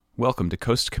Welcome to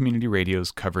Coast Community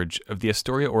Radio's coverage of the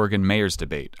Astoria, Oregon Mayor's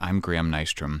Debate. I'm Graham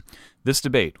Nystrom. This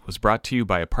debate was brought to you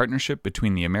by a partnership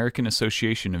between the American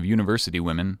Association of University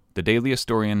Women, the Daily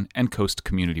Astorian, and Coast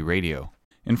Community Radio.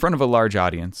 In front of a large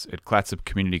audience at Clatsop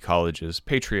Community College's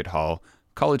Patriot Hall,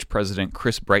 College President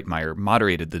Chris Breitmeyer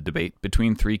moderated the debate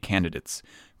between three candidates,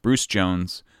 Bruce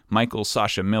Jones, Michael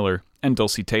Sasha Miller, and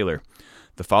Dulcie Taylor.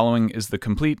 The following is the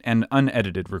complete and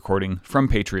unedited recording from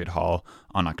Patriot Hall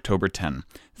on October 10.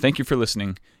 Thank you for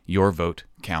listening. Your vote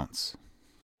counts.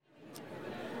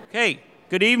 Okay,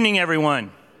 good evening,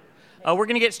 everyone. We're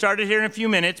going to get started here in a few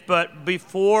minutes, but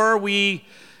before we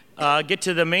get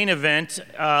to the main event,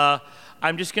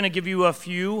 I'm just going to give you a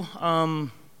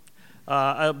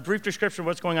brief description of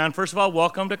what's going on. First of all,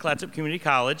 welcome to Clatsop Community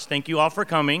College. Thank you all for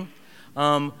coming.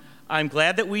 I'm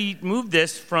glad that we moved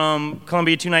this from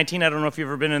Columbia 219. I don't know if you've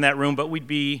ever been in that room, but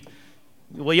we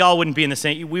all wouldn't be in the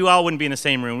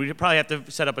same room. We'd probably have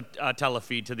to set up a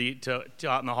telefeed to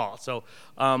out in the hall. So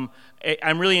I'm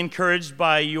really encouraged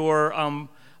by your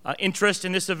interest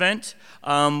in this event.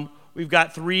 We've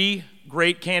got three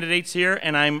great candidates here,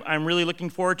 and I'm really looking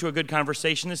forward to a good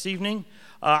conversation this evening.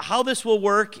 How this will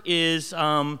work is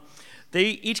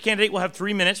each candidate will have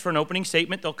 3 minutes for an opening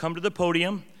statement. They'll come to the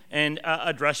podium and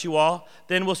address you all.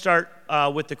 Then we'll start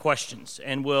with the questions,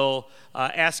 and we'll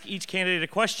ask each candidate a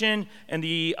question, and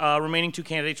the remaining two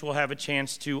candidates will have a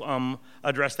chance to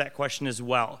address that question as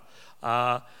well.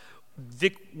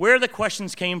 Where the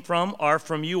questions came from are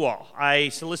from you all. I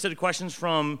solicited questions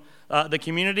from the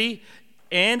community,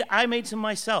 and I made some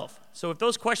myself. So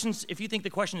if you think the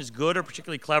question is good or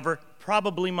particularly clever,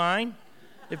 probably mine.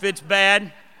 If it's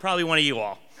bad, probably one of you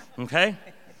all, okay?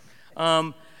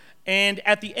 And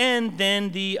at the end,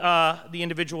 then the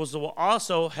individuals will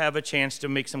also have a chance to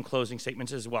make some closing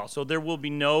statements as well. So there will be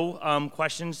no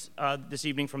questions this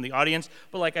evening from the audience.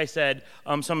 But like I said,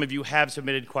 some of you have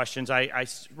submitted questions. I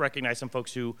recognize some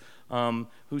folks who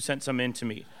sent some in to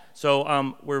me.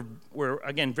 So we're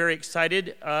again very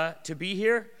excited to be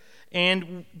here,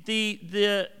 and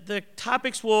the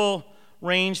topics will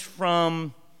range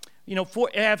from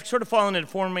have sort of fallen into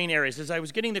four main areas. As I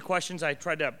was getting the questions, I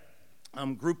tried to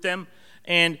group them,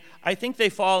 and I think they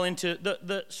fall into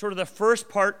the sort of the first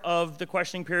part of the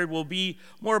questioning period will be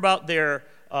more about their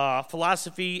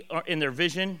philosophy and their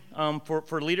vision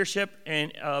for leadership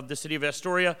and of the city of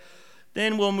Astoria.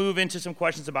 Then we'll move into some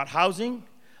questions about housing.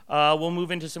 We'll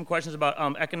move into some questions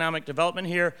about economic development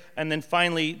here, and then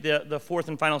finally the fourth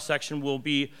and final section will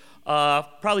be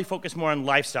probably focused more on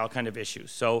lifestyle kind of issues.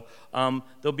 So I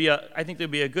think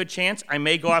there'll be a good chance. I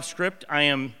may go off script.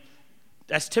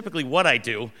 That's typically what I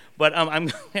do, but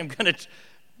I'm gonna.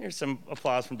 Here's some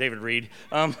applause from David Reed.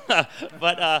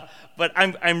 But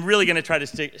I'm really gonna try to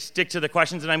stick to the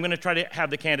questions, and I'm gonna try to have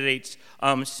the candidates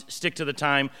stick to the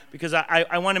time, because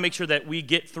I want to make sure that we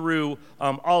get through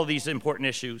all of these important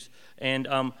issues. And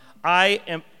I'm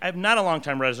not a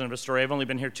longtime resident of Astoria. I've only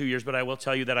been here 2 years, but I will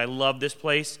tell you that I love this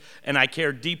place, and I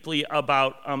care deeply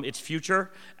about its future.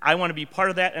 I want to be part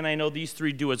of that, and I know these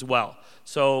three do as well.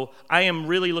 So I am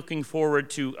really looking forward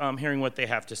to hearing what they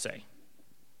have to say.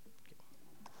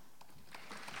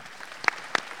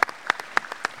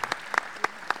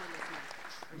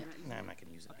 No, I'm not going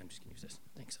to use it. I'm just going to use this.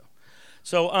 I think so.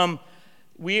 So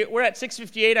we're at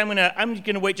 6:58. I'm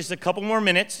gonna wait just a couple more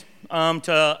minutes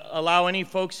to allow any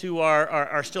folks who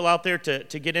are still out there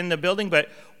to get in the building. But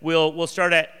we'll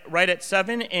start right at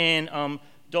 7, and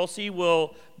Dulcie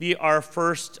will be our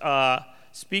first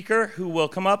speaker, who will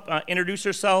come up, introduce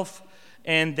herself,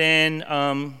 and then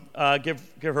give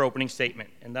her opening statement.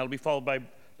 And that'll be followed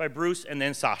by Bruce and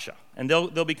then Sasha. And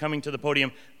they'll be coming to the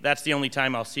podium. That's the only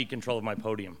time I'll see control of my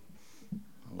podium.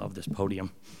 I love this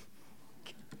podium.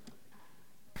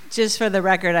 Just for the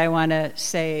record, I want to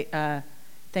say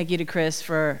thank you to Chris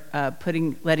for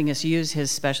letting us use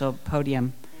his special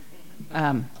podium.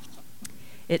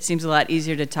 It seems a lot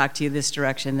easier to talk to you this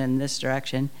direction than this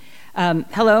direction.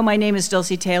 Hello, my name is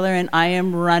Dulcie Taylor, and I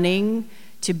am running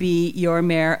to be your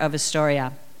mayor of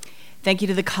Astoria. Thank you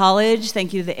to the college,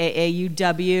 thank you to the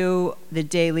AAUW, the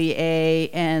Daily A,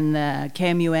 and the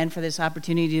KMUN for this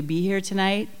opportunity to be here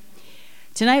tonight.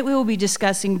 Tonight we will be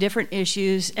discussing different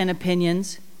issues and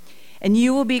opinions, and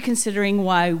you will be considering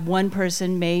why one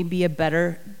person may be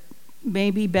better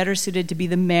suited to be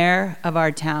the mayor of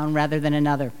our town rather than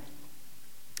another.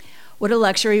 What a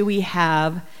luxury we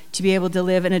have to be able to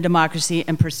live in a democracy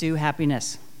and pursue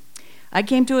happiness. I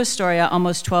came to Astoria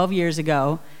almost 12 years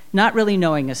ago, not really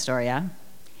knowing Astoria.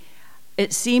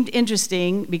 It seemed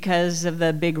interesting because of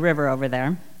the big river over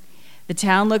there. The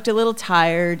town looked a little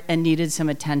tired and needed some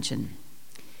attention.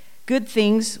 Good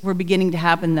things were beginning to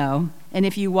happen, though, and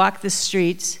if you walk the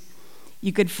streets,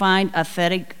 you could find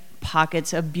authentic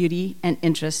pockets of beauty and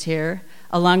interest here,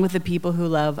 along with the people who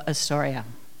love Astoria.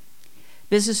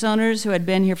 Business owners who had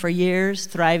been here for years,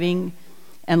 thriving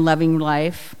and loving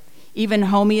life, even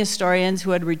homey Astorians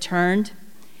who had returned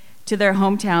to their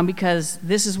hometown because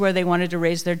this is where they wanted to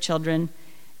raise their children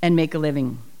and make a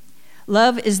living.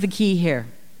 Love is the key here.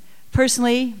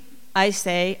 Personally, I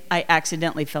say I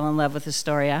accidentally fell in love with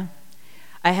Astoria.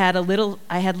 I had little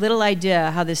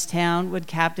idea how this town would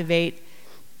captivate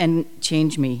and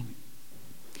change me.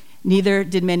 Neither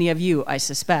did many of you, I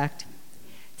suspect.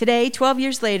 Today, 12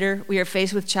 years later, we are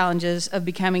faced with challenges of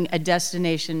becoming a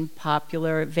destination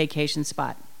popular vacation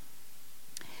spot.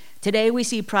 Today, we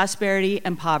see prosperity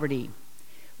and poverty.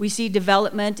 We see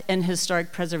development and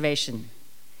historic preservation.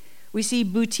 We see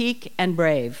boutique and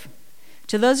brave.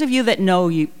 To those of you that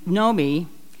know me,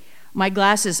 my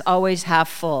glass is always half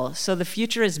full, so the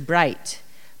future is bright,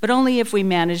 but only if we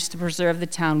manage to preserve the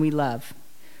town we love.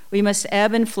 We must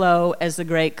ebb and flow as the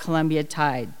great Columbia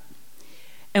tide.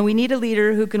 And we need a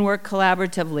leader who can work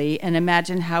collaboratively and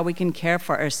imagine how we can care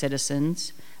for our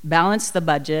citizens, balance the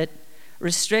budget,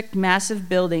 restrict massive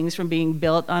buildings from being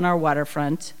built on our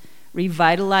waterfront,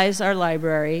 revitalize our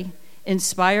library,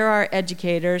 inspire our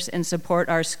educators and support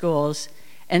our schools,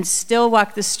 and still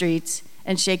walk the streets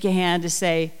and shake your hand to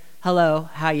say, hello,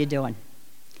 how you doing?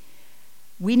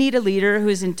 We need a leader who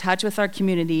is in touch with our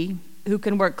community, who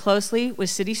can work closely with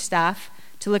city staff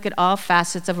to look at all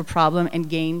facets of a problem and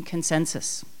gain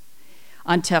consensus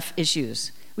on tough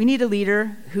issues. We need a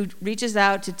leader who reaches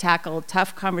out to tackle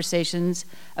tough conversations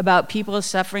about people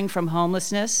suffering from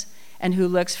homelessness and who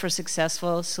looks for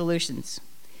successful solutions.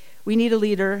 We need a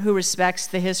leader who respects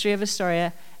the history of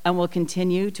Astoria and will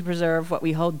continue to preserve what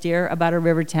we hold dear about our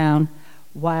river town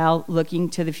while looking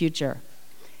to the future.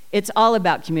 It's all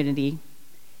about community.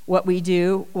 What we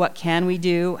do, what can we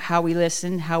do, how we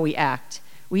listen, how we act.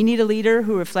 We need a leader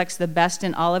who reflects the best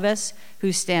in all of us,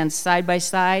 who stands side by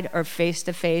side or face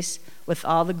to face with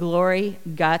all the glory,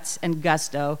 guts, and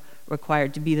gusto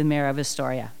required to be the mayor of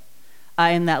Astoria.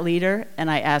 I am that leader, and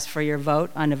I ask for your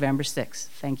vote on November 6th.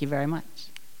 Thank you very much.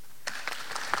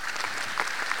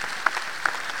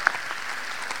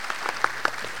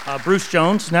 Bruce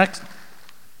Jones, next.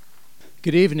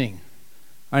 Good evening.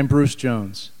 I'm Bruce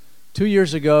Jones. 2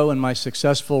 years ago, in my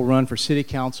successful run for City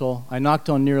Council, I knocked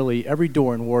on nearly every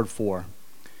door in Ward 4.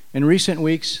 In recent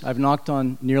weeks, I've knocked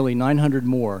on nearly 900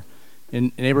 more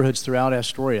in neighborhoods throughout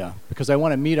Astoria because I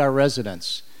want to meet our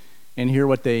residents and hear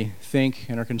what they think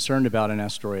and are concerned about in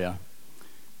Astoria.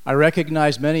 I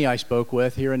recognize many I spoke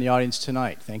with here in the audience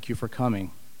tonight. Thank you for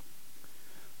coming.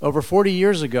 Over 40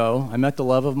 years ago, I met the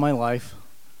love of my life.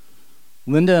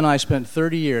 Linda and I spent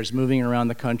 30 years moving around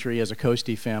the country as a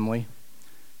Coastie family.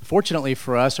 Fortunately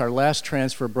for us, our last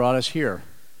transfer brought us here,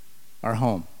 our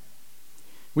home.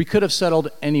 We could have settled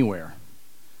anywhere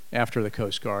after the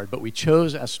Coast Guard, but we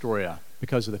chose Astoria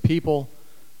because of the people,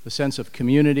 the sense of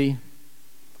community,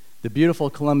 the beautiful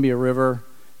Columbia River,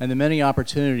 and the many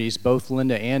opportunities both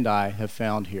Linda and I have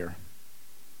found here.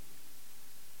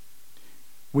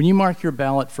 When you mark your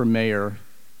ballot for mayor,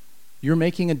 you're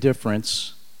making a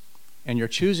difference, and you're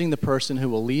choosing the person who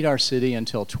will lead our city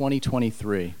until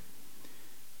 2023.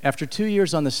 After 2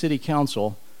 years on the City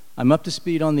Council, I'm up to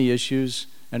speed on the issues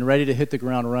and ready to hit the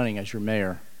ground running as your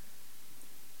mayor.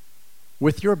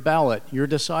 With your ballot, you're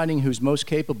deciding who's most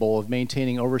capable of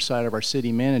maintaining oversight of our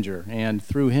city manager and,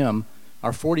 through him,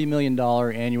 our $40 million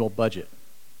annual budget.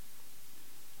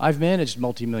 I've managed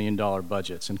multi-million-dollar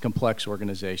budgets in complex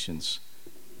organizations.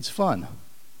 It's fun.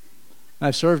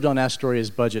 I've served on Astoria's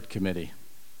budget committee.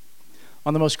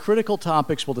 On the most critical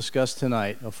topics we'll discuss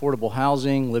tonight, affordable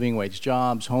housing, living wage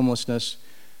jobs, homelessness,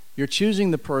 you're choosing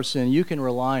the person you can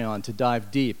rely on to dive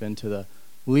deep into the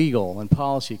legal and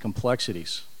policy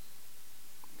complexities.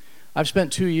 I've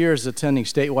spent 2 years attending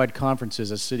statewide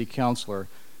conferences as city councilor,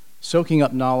 soaking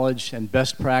up knowledge and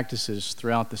best practices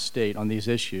throughout the state on these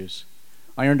issues.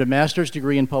 I earned a master's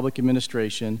degree in public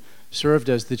administration, served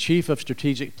as the chief of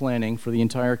strategic planning for the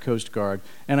entire Coast Guard,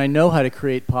 and I know how to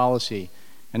create policy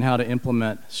and how to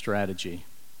implement strategy.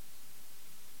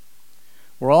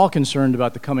 We're all concerned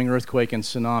about the coming earthquake and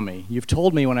tsunami. You've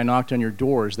told me when I knocked on your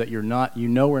doors that we're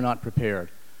not prepared.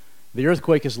 The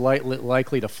earthquake is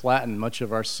likely to flatten much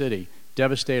of our city,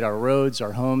 devastate our roads,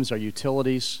 our homes, our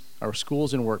utilities, our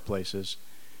schools and workplaces.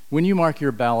 When you mark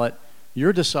your ballot,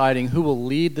 you're deciding who will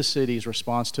lead the city's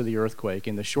response to the earthquake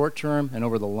in the short term and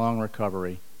over the long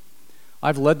recovery.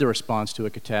 I've led the response to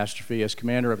a catastrophe as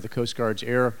commander of the Coast Guard's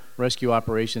air rescue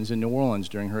operations in New Orleans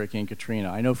during Hurricane Katrina.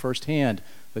 I know firsthand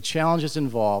the challenges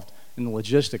involved in the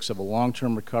logistics of a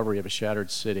long-term recovery of a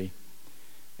shattered city.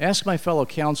 Ask my fellow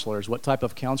counselors what type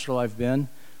of counselor I've been.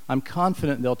 I'm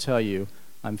confident they'll tell you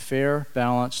I'm fair,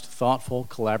 balanced, thoughtful,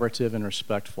 collaborative, and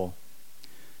respectful.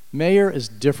 Mayor is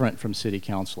different from city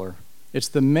councilor. It's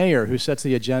the mayor who sets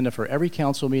the agenda for every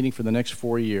council meeting for the next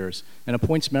 4 years and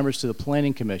appoints members to the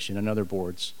Planning Commission and other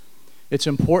boards. It's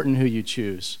important who you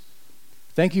choose.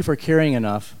 Thank you for caring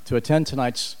enough to attend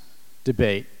tonight's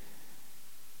debate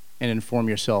and inform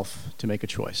yourself to make a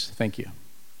choice. Thank you.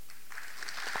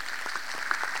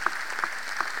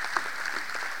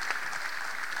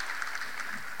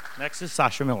 Next is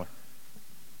Sasha Miller.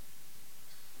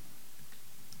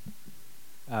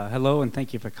 Hello, and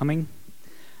thank you for coming.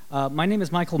 My name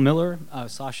is Michael Miller,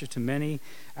 Sasha to many,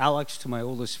 Alex to my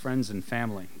oldest friends and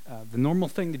family. The normal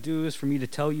thing to do is for me to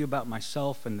tell you about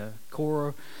myself and the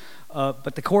core,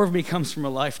 but the core of me comes from a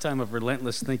lifetime of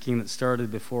relentless thinking that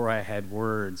started before I had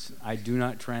words. I do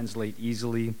not translate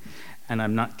easily, and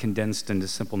I'm not condensed into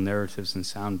simple narratives and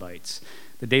sound bites.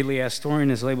 The Daily Astorian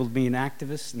has labeled me an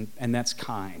activist, and that's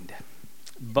kind.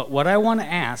 But what I want to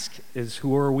ask is,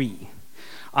 who are we?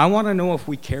 I want to know if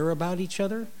we care about each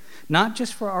other, not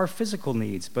just for our physical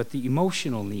needs, but the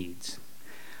emotional needs.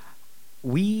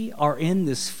 We are in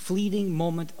this fleeting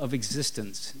moment of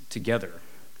existence together.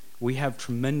 We have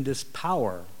tremendous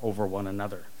power over one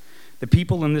another. The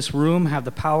people in this room have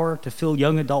the power to fill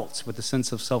young adults with a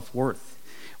sense of self-worth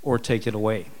or take it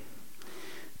away,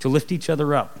 to lift each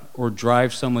other up or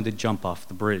drive someone to jump off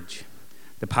the bridge.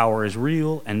 The power is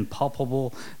real and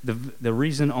palpable. The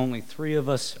reason only 3 of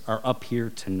us are up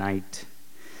here tonight,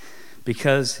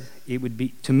 because it would be,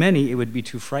 to many, it would be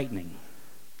too frightening.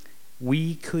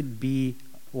 We could be,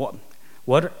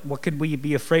 what could we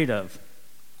be afraid of?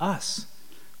 Us.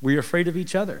 We're afraid of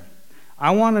each other.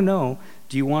 I want to know,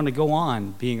 do you want to go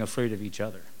on being afraid of each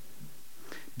other?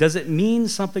 Does it mean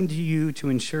something to you to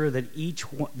ensure that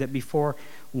that before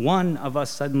one of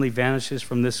us suddenly vanishes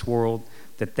from this world,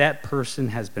 that person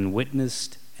has been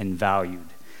witnessed and valued,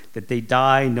 that they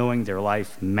die knowing their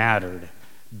life mattered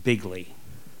bigly?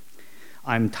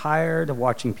 I'm tired of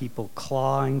watching people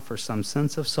clawing for some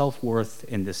sense of self-worth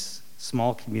in this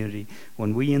small community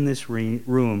when we in this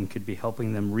room could be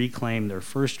helping them reclaim their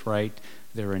first right,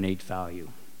 their innate value.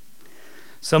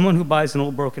 Someone who buys an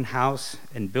old broken house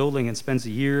and building and spends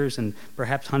years and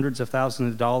perhaps hundreds of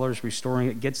thousands of dollars restoring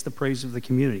it gets the praise of the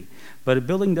community. But a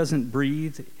building doesn't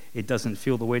breathe. It doesn't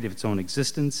feel the weight of its own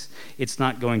existence. It's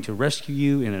not going to rescue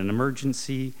you in an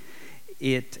emergency.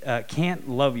 It can't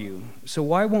love you. So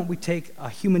why won't we take a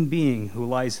human being who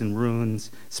lies in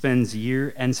ruins, spend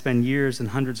years and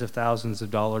hundreds of thousands of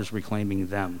dollars reclaiming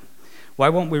them? Why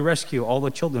won't we rescue all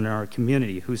the children in our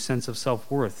community whose sense of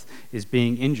self-worth is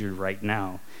being injured right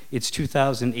now? It's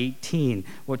 2018.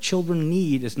 What children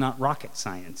need is not rocket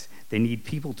science. They need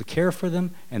people to care for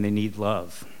them, and they need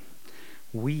love.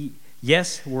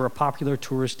 Yes, we're a popular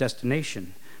tourist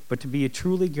destination, but to be a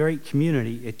truly great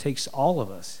community, it takes all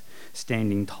of us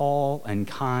standing tall and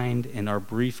kind in our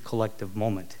brief collective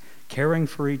moment, caring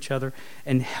for each other,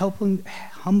 and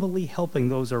humbly helping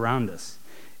those around us.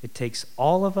 It takes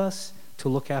all of us to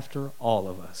look after all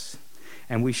of us.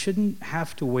 And we shouldn't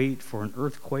have to wait for an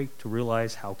earthquake to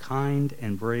realize how kind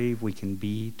and brave we can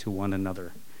be to one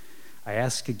another. I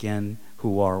ask again,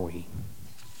 who are we?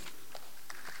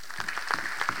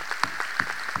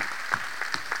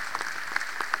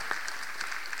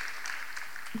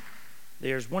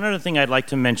 There's one other thing I'd like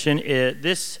to mention.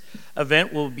 This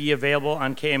event will be available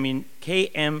on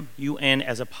KMUN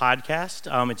as a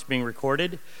podcast. It's being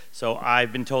recorded, so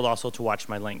I've been told also to watch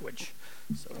my language.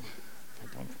 So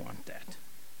I don't want that.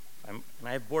 And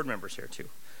I have board members here too.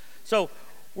 So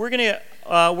we're gonna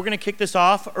kick this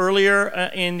off. Earlier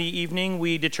in the evening,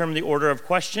 we determined the order of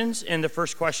questions, and the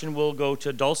first question will go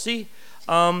to Dulcie.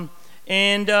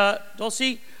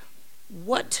 Dulcie,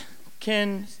 what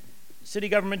can city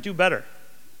government do better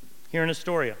here in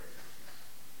Astoria?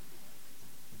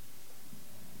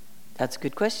 That's a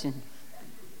good question.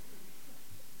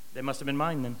 They must have been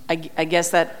mine then. I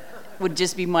guess that would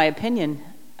just be my opinion.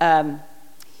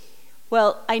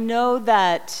 Well, I know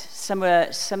that some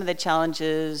of the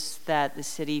challenges that the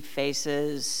city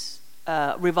faces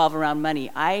revolve around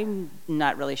money. I'm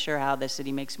not really sure how the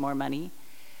city makes more money.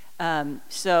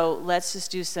 So let's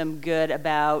just do some good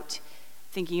about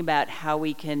thinking about how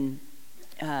we can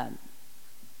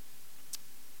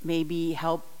maybe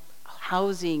help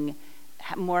housing,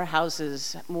 more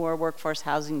houses, more workforce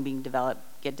housing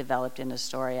get developed in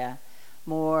Astoria,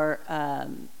 more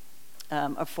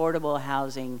affordable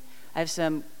housing. I have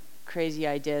some crazy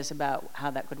ideas about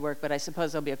how that could work, but I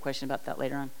suppose there'll be a question about that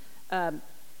later on.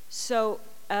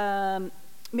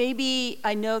 maybe,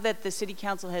 I know that the city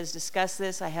council has discussed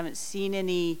this. I haven't seen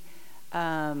any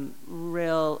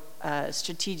real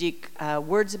strategic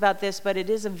words about this, but it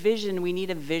is a vision. We need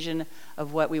a vision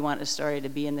of what we want Astoria to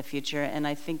be in the future, and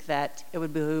I think that it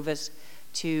would behoove us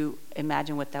to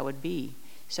imagine what that would be.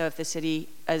 So if the city,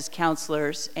 as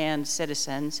councilors and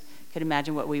citizens, could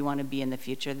imagine what we want to be in the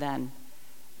future, then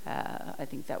I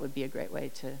think that would be a great way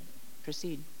to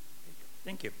proceed.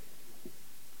 Thank you.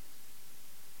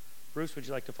 Bruce, would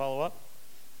you like to follow up?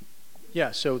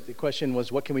 Yeah, so the question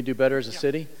was, what can we do better as a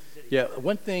city? Yeah,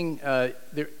 one thing,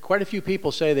 quite a few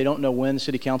people say they don't know when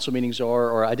city council meetings are,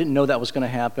 or I didn't know that was going to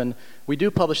happen. We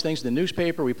do publish things in the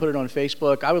newspaper. We put it on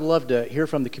Facebook. I would love to hear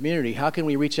from the community. How can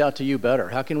we reach out to you better?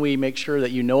 How can we make sure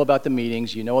that you know about the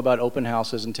meetings, you know about open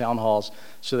houses and town halls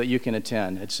so that you can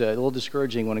attend? It's a little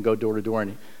discouraging when I go door to door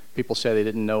and people say they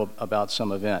didn't know about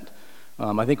some event.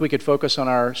 I think we could focus on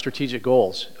our strategic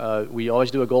goals. We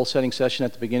always do a goal-setting session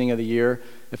at the beginning of the year.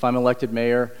 If I'm elected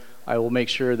mayor, I will make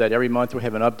sure that every month we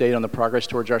have an update on the progress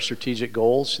towards our strategic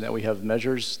goals, and that we have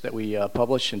measures that we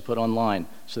publish and put online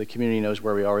so the community knows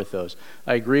where we are with those.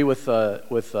 I agree with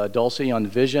Dulcie on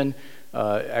vision.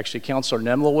 Actually, Councilor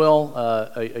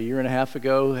Nemlewil, a year and a half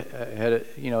ago,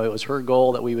 it was her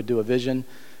goal that we would do a vision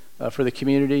for the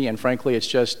community, and frankly,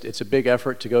 it's a big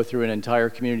effort to go through an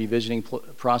entire community visioning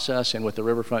process, and with the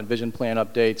Riverfront Vision Plan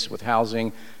updates, with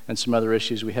housing and some other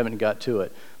issues, we haven't got to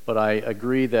it. But I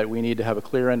agree that we need to have a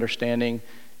clear understanding,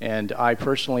 and I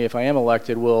personally, if I am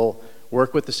elected, will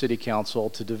work with the City Council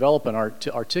to develop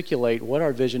to articulate what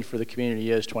our vision for the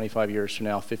community is 25 years from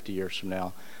now, 50 years from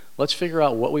now. Let's figure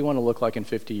out what we want to look like in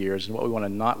 50 years and what we want to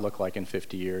not look like in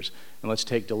 50 years, and let's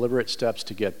take deliberate steps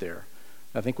to get there.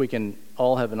 I think we can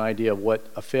all have an idea of what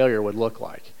a failure would look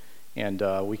like, and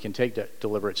we can take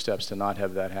deliberate steps to not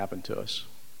have that happen to us.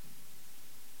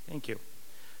 Thank you.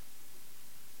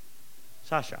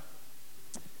 Sasha.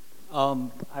 The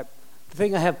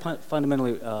thing I have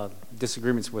fundamentally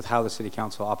disagreements with how the City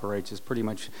Council operates is pretty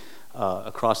much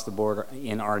across the board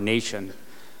in our nation.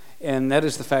 And that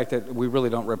is the fact that we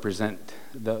really don't represent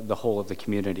the whole of the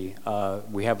community.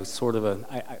 We have a sort of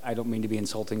I don't mean to be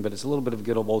insulting, but it's a little bit of a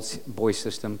good old boy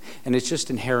system. And it's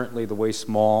just inherently the way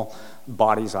small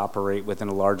bodies operate within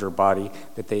a larger body,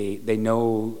 that they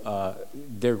know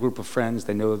their group of friends,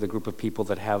 they know the group of people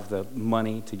that have the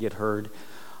money to get heard.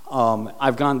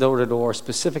 I've gone door to door.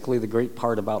 Specifically, the great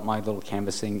part about my little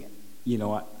canvassing,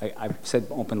 I've said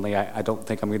openly I don't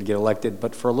think I'm going to get elected,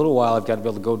 but for a little while I've got to be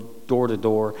able to go door to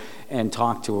door and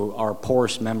talk to our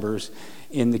poorest members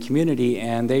in the community,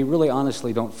 and they really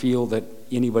honestly don't feel that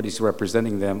anybody's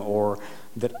representing them, or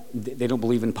that they don't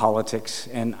believe in politics,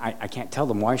 and I can't tell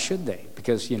them why should they,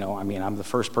 because I'm the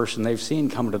first person they've seen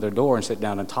come to their door and sit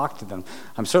down and talk to them.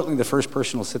 I'm certainly the first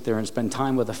person who'll sit there and spend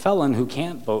time with a felon who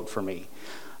can't vote for me.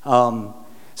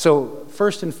 So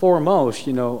first and foremost,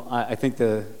 I think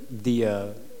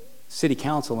the City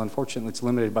Council, unfortunately it's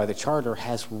limited by the charter,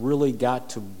 has really got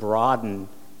to broaden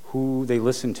who they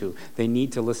listen to. They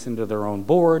need to listen to their own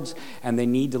boards, and they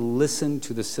need to listen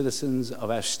to the citizens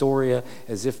of Astoria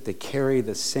as if they carry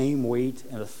the same weight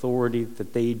and authority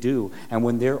that they do. And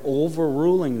when they're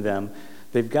overruling them,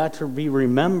 they've got to be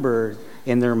remembered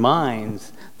in their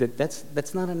minds that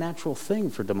that's not a natural thing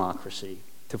for democracy,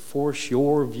 to force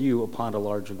your view upon a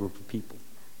larger group of people.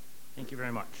 Thank you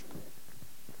very much.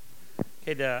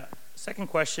 Okay, the second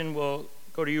question will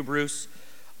go to you, Bruce.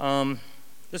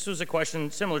 This was a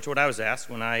question similar to what I was asked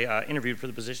when I interviewed for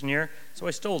the position here, so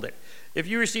I stole it. If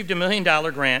you received $1 million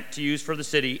grant to use for the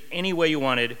city any way you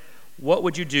wanted, what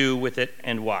would you do with it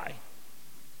and why?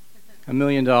 $1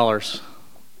 million.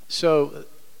 So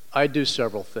I'd do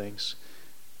several things.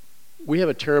 We have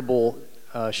a terrible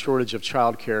shortage of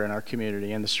childcare in our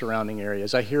community and the surrounding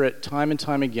areas. I hear it time and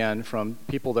time again from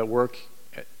people that work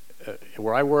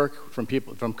where I work, from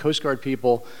Coast Guard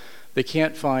people. They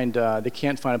can't find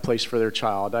a place for their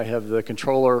child. I have the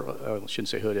controller, I shouldn't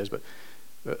say who it is, but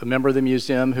a member of the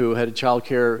museum who had a child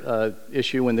care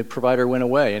issue when the provider went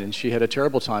away, and she had a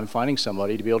terrible time finding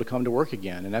somebody to be able to come to work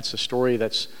again. And that's a story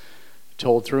that's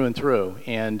told through and through.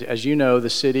 And as you know, the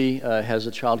city has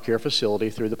a child care facility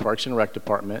through the Parks and Rec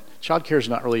Department. Child care is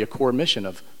not really a core mission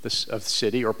of the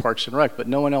city or Parks and Rec, but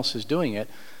no one else is doing it.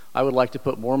 I would like to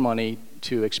put more money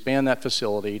to expand that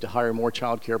facility, to hire more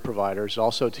child care providers,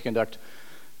 also to conduct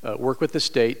work with the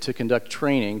state to conduct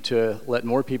training to let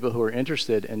more people who are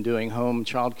interested in doing home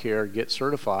child care get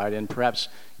certified, and perhaps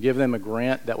give them a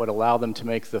grant that would allow them to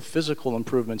make the physical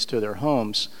improvements to their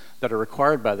homes that are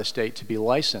required by the state to be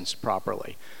licensed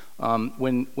properly.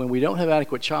 When we don't have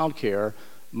adequate child care,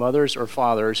 mothers or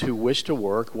fathers who wish to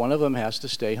work, one of them has to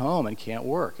stay home and can't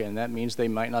work, and that means they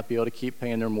might not be able to keep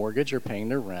paying their mortgage or paying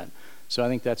their rent. So I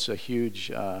think that's a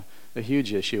huge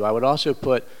issue. I would also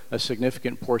put a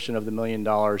significant portion of the $1 million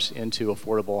into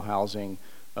affordable housing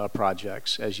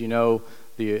projects. As you know,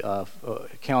 the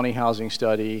county housing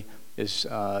study is,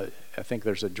 I think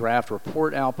there's a draft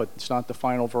report out, but it's not the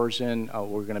final version.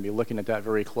 We're going to be looking at that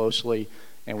very closely,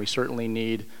 and we certainly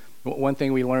need. One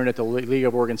thing we learned at the League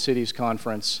of Oregon Cities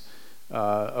conference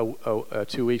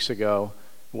 2 weeks ago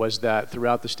was that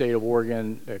throughout the state of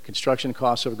Oregon, construction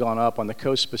costs have gone up. On the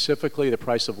coast specifically, the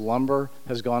price of lumber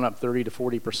has gone up 30 to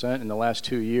 40% in the last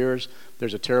 2 years.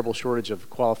 There's a terrible shortage of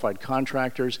qualified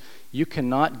contractors. You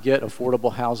cannot get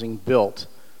affordable housing built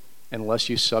unless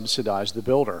you subsidize the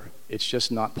builder. It's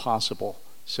just not possible.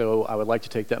 So I would like to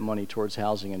take that money towards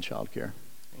housing and childcare.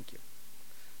 Thank you.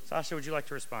 Sasha, would you like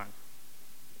to respond?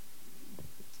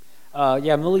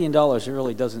 Yeah, $1 million, it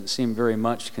really doesn't seem very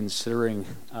much considering,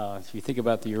 if you think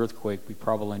about the earthquake, we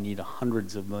probably need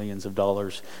hundreds of millions of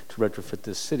dollars to retrofit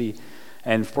this city.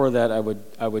 And for that, I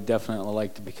would definitely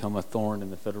like to become a thorn in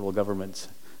the federal government's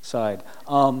side.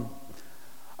 $1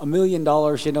 million,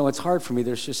 you know, it's hard for me.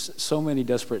 There's just so many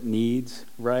desperate needs,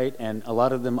 right? And a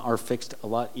lot of them are fixed a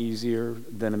lot easier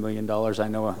than $1 million. I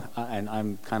know, and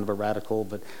I'm kind of a radical,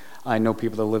 but I know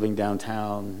people that are living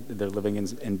downtown, they're living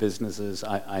in businesses.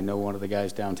 I know one of the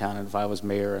guys downtown, and if I was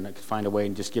mayor and I could find a way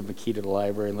and just give him a key to the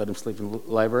library and let him sleep in the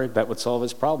library, that would solve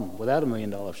his problem without $1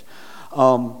 million.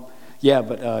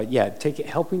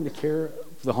 Helping the care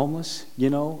of the homeless,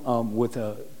 you know, with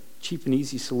cheap and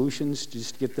easy solutions,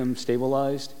 just to get them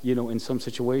stabilized, you know, in some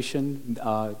situation.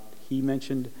 He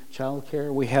mentioned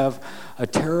childcare. We have a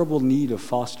terrible need of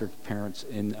foster parents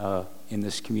in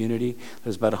this community.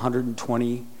 There's about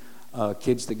 120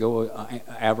 kids that go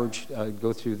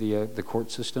go through the court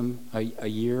system a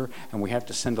year, and we have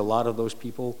to send a lot of those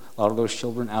people, a lot of those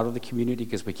children out of the community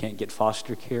because we can't get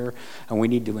foster care, and we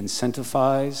need to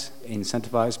incentivize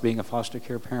being a foster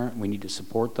care parent. We need to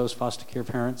support those foster care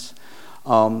parents.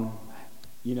 So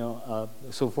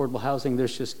affordable housing,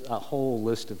 there's just a whole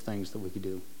list of things that we could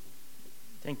do.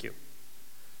 Thank you.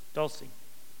 Dulcie.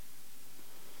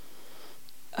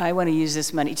 I want to use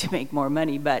this money to make more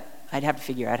money, but I'd have to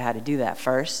figure out how to do that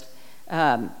first.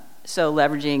 So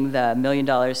leveraging the $1 million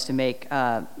to make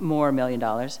more $1 million.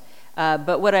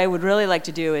 But what I would really like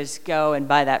to do is go and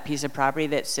buy that piece of property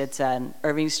that sits on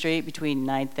Irving Street between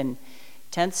 9th and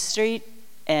 10th Street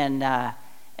and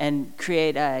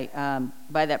create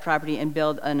buy that property and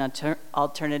build an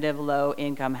alternative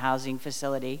low-income housing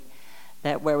facility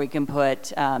where we can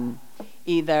put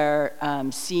either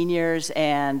seniors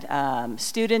and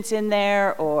students in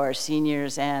there, or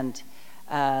seniors and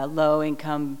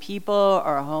low-income people,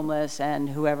 or homeless and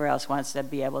whoever else wants to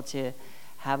be able to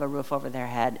have a roof over their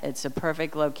head. It's a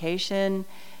perfect location.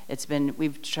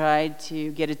 We've tried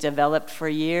to get it developed for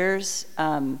years,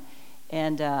 and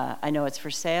I know it's for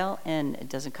sale, and it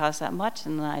doesn't cost that much,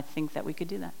 and I think that we could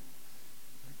do that.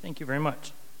 Thank you very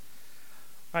much.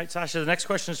 All right, Sasha, the next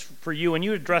question is for you, and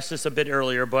you addressed this a bit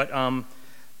earlier, but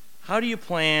how do you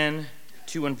plan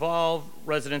to involve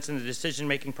residents in the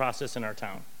decision-making process in our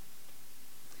town?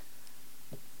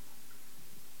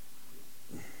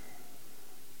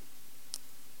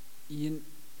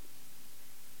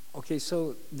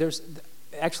 So there's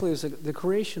the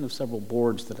creation of several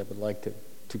boards that I would like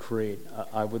to create.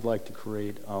 I would like to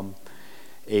create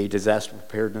a disaster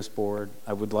preparedness board.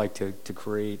 I would like to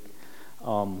create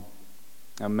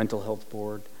a mental health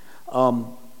board.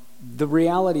 The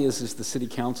reality is the city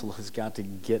council has got to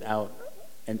get out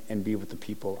and be with the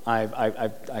people.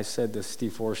 I said this,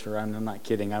 Steve Forrester, I'm not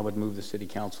kidding. I would move the city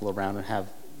council around and have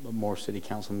more city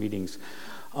council meetings.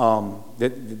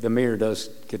 The mayor does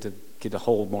get to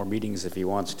hold more meetings if he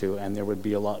wants to, and there would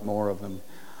be a lot more of them.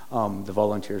 The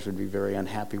volunteers would be very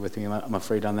unhappy with me, I'm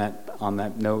afraid, on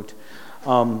that note.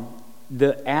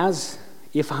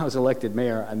 If I was elected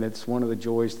mayor, and that's one of the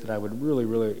joys that I would really,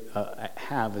 really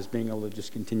have, is being able to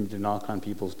just continue to knock on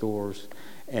people's doors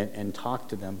and talk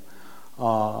to them.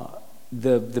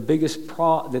 The biggest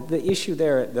the issue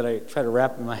there that I try to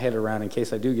wrap my head around in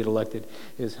case I do get elected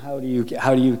is how do you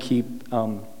keep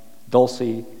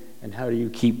Dulcie and how do you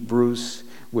keep Bruce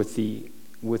with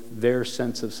their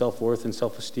sense of self-worth and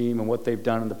self-esteem and what they've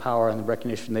done and the power and the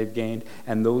recognition they've gained,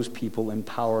 and those people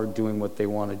empowered doing what they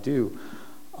want to do.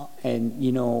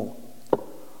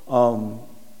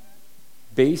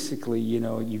 Basically,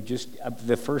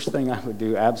 the first thing I would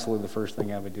do, absolutely the first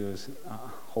thing I would do is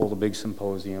hold a big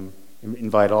symposium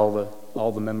invite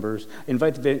all the members,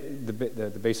 invite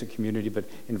the basic community, but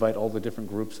invite all the different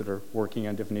groups that are working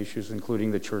on different issues,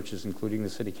 including the churches, including the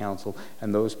city council,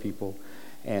 and those people,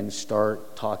 and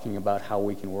start talking about how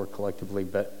we can work collectively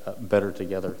better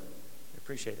together. I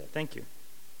appreciate that. Thank you.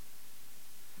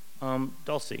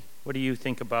 Dulcie, what do you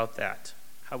think about that?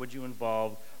 How would you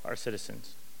involve our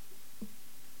citizens?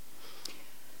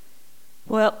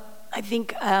 Well, I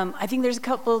think there's a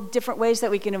couple different ways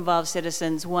that we can involve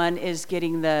citizens. One is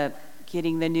getting the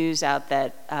news out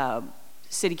that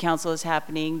city council is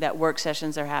happening, that work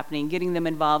sessions are happening, getting them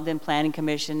involved in planning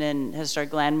commission and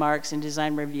historic landmarks and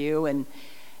design review, and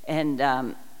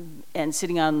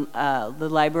sitting on the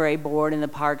library board and the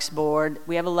parks board.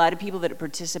 We have a lot of people that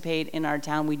participate in our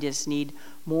town. We just need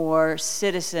more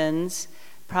citizens.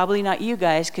 Probably not you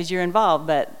guys because you're involved,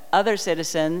 but other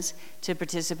citizens to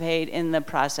participate in the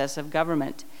process of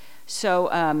government. So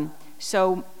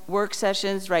work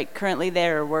sessions, right, currently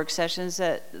there are work sessions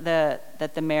that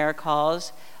the mayor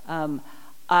calls.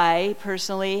 I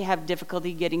personally have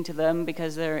difficulty getting to them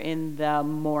because they're in the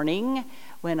morning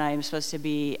when I'm supposed to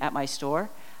be at my store,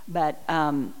 but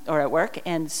or at work.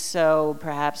 And so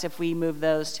perhaps if we move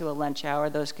those to a lunch hour,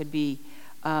 those could be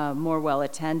more well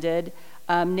attended.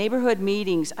 Neighborhood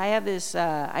meetings. I have this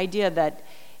idea that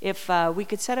if we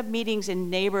could set up meetings in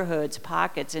neighborhoods,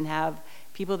 pockets, and have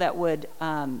people that would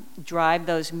drive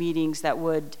those meetings, that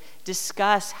would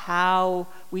discuss how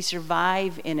we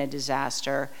survive in a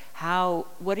disaster,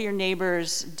 what are your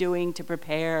neighbors doing to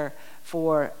prepare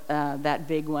for that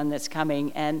big one that's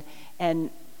coming, and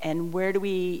where do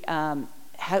we,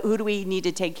 who do we need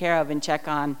to take care of and check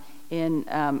on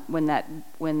when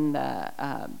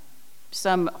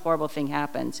some horrible thing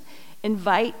happens.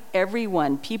 Invite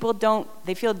everyone. People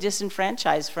they feel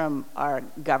disenfranchised from our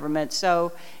government,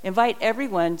 so invite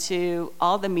everyone to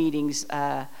all the meetings.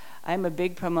 I'm a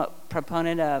big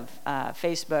proponent of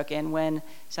Facebook, and when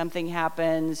something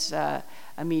happens, a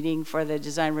meeting for the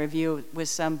design review with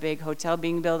some big hotel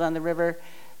being built on the river,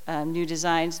 new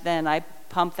designs, then I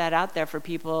pump that out there for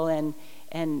people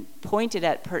and point it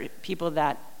at people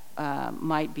that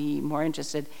might be more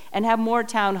interested, and have more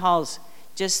town halls.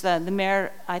 Just the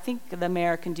mayor, I think the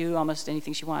mayor can do almost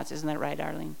anything she wants. Isn't that right,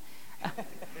 Arlene?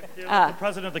 The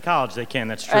president of the college, they can,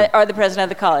 that's true. Or the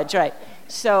president of the college, right.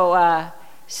 So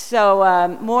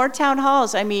more town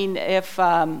halls. I mean, if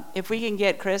we can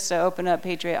get Chris to open up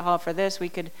Patriot Hall for this, we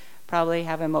could probably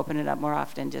have him open it up more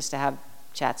often just to have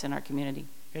chats in our community.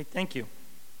 Okay, thank you.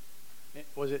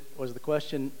 Was the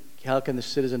question, how can the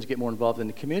citizens get more involved in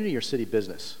the community or city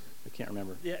business? I can't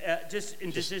remember. Yeah, just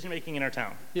decision-making in our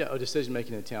town. Yeah,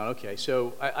 decision-making in the town. Okay,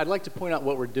 so I'd like to point out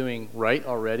what we're doing right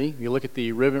already. You look at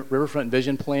the Riverfront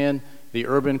Vision Plan, the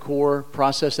urban core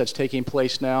process that's taking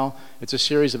place now. It's a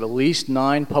series of at least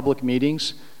 9 public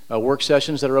meetings, work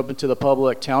sessions that are open to the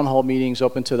public, town hall meetings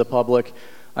open to the public.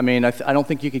 I mean, I don't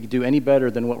think you could do any better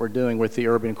than what we're doing with the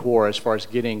urban core as far as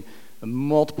getting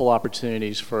multiple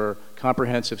opportunities for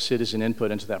comprehensive citizen input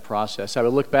into that process. I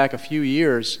would look back a few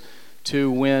years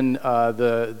to when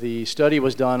the study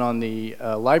was done on the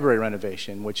library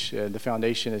renovation, which the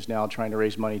foundation is now trying to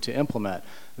raise money to implement.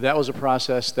 That was a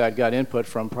process that got input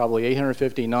from probably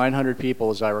 850, 900 people,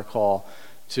 as I recall,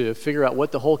 to figure out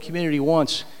what the whole community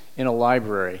wants in a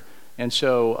library. And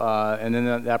so, and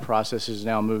then that process is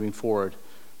now moving forward.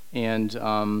 And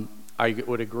I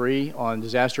would agree on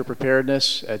disaster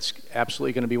preparedness. It's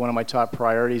absolutely going to be one of my top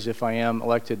priorities if I am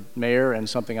elected mayor, and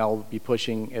something I'll be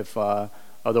pushing if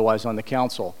otherwise on the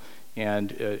council.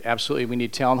 And absolutely we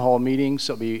need town hall meetings.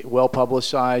 They'll be well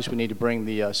publicized. We need to bring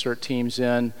the CERT teams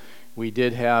in. We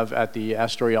did have at the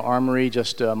Astoria Armory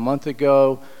just a month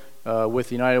ago with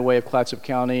the United Way of Clatsop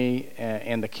County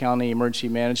and the county emergency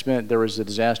management, there was a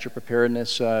disaster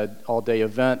preparedness all-day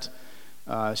event.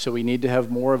 So we need to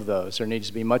have more of those. There needs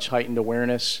to be much heightened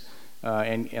awareness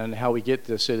and how we get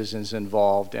the citizens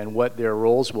involved and what their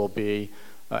roles will be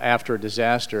after a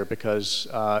disaster, because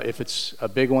if it's a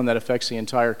big one that affects the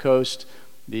entire coast,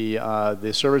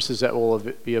 the services that will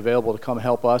be available to come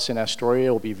help us in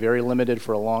Astoria will be very limited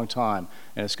for a long time,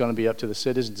 and it's going to be up to the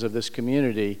citizens of this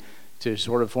community to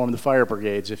sort of form the fire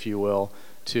brigades, if you will,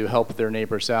 to help their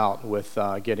neighbors out with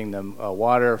getting them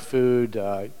water, food,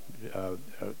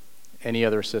 any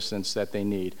other assistance that they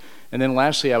need. And then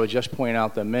lastly, I would just point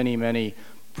out the many, many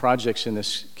projects in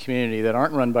this community that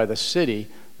aren't run by the city,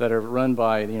 that are run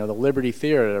by the Liberty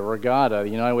Theater, the Regatta, the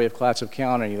United Way of Clatsop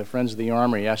County, the Friends of the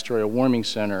Armory, Astoria Warming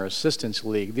Center, Assistance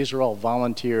League. These are all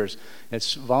volunteers.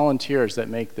 It's volunteers that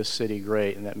make this city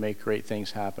great and that make great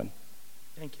things happen.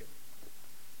 Thank you.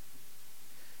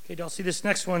 Okay, Dulcie, this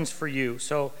next one's for you.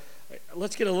 So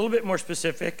let's get a little bit more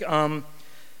specific.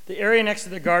 The area next to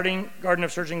the Garden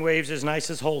of Surging Waves is nice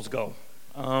as holes go.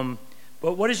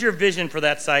 But what is your vision for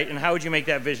that site, and how would you make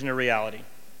that vision a reality?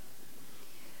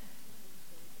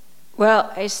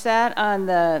 Well, I sat on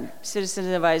the Citizens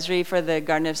Advisory for the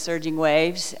Garden of Surging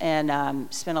Waves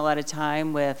and spent a lot of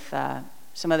time with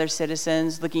some other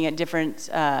citizens looking at different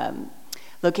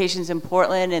locations in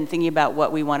Portland and thinking about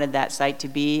what we wanted that site to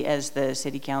be as the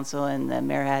city council and the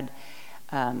mayor had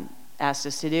asked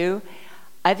us to do.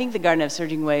 I think the Garden of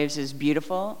Surging Waves is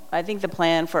beautiful. I think the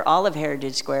plan for all of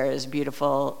Heritage Square is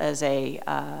beautiful as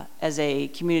a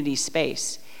community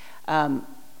space. There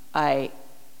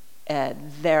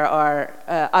are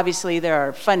obviously there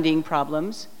are funding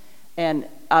problems, and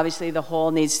obviously the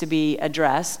hole needs to be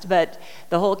addressed, but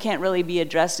the hole can't really be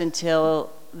addressed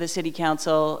until the city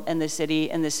council and the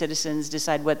city and the citizens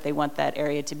decide what they want that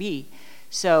area to be.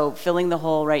 So filling the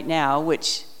hole right now,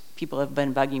 which people have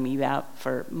been bugging me about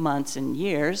for months and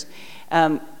years,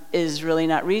 is really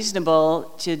not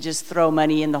reasonable to just throw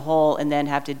money in the hole and then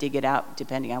have to dig it out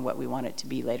depending on what we want it to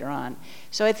be later on.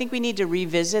 So I think we need to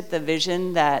revisit the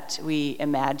vision that we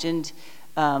imagined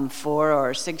 4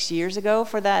 or 6 years ago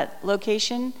for that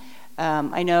location.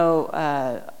 I know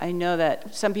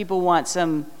that some people want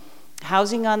some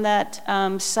housing on that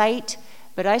site,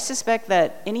 but I suspect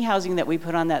that any housing that we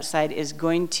put on that site is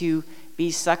going to be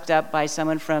sucked up by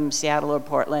someone from Seattle or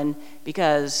Portland,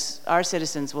 because our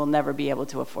citizens will never be able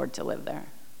to afford to live there.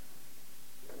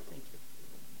 Thank you.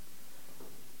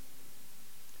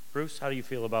 Bruce, how do you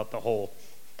feel about the hole?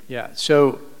 Yeah,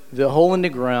 so the hole in the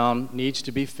ground needs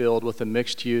to be filled with a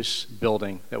mixed-use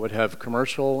building that would have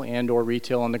commercial and or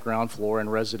retail on the ground floor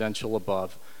and residential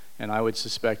above. And I would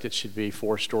suspect it should be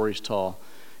 4 stories tall.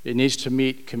 It needs to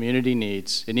meet community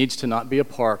needs. It needs to not be a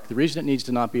park. The reason it needs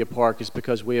to not be a park is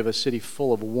because we have a city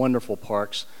full of wonderful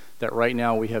parks that right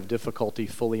now we have difficulty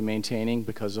fully maintaining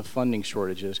because of funding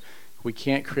shortages. We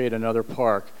can't create another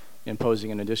park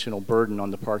imposing an additional burden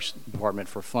on the Parks Department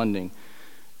for funding,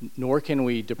 nor can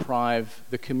we deprive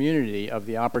the community of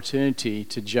the opportunity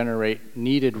to generate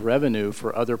needed revenue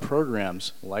for other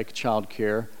programs like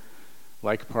childcare,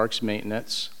 like parks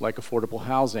maintenance, like affordable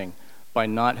housing, by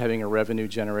not having a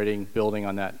revenue-generating building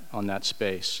on that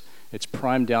space. It's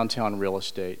prime downtown real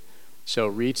estate. So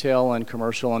retail and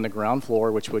commercial on the ground floor,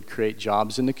 which would create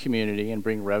jobs in the community and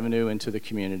bring revenue into the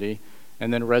community,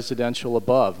 and then residential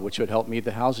above, which would help meet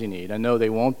the housing need. I know they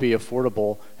won't be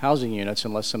affordable housing units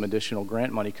unless some additional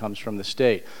grant money comes from the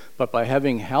state, but by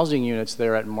having housing units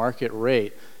there at market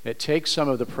rate, it takes some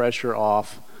of the pressure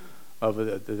off of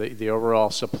the overall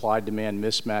supply-demand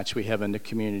mismatch we have in the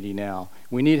community now.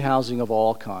 We need housing of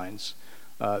all kinds.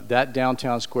 That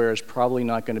downtown square is probably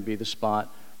not going to be the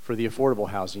spot for the affordable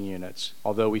housing units,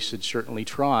 although we should certainly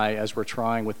try, as we're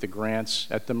trying with the grants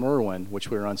at the Merwin, which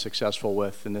we were unsuccessful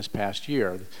with in this past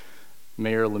year.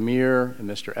 Mayor Lemire and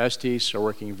Mr. Estes are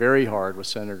working very hard with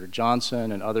Senator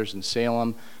Johnson and others in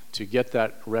Salem to get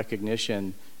that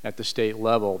recognition at the state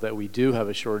level that we do have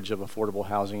a shortage of affordable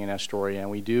housing in Astoria, and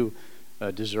we do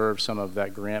deserve some of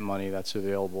that grant money that's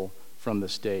available from the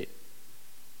state.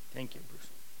 Thank you, Bruce.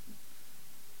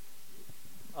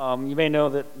 You may know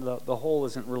that the hole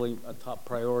isn't really a top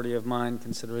priority of mine,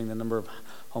 considering the number of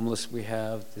homeless we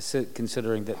have,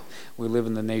 considering that we live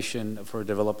in the nation for a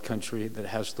developed country that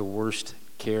has the worst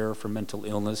care for mental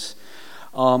illness,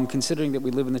 considering that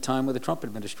we live in the time with the Trump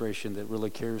administration that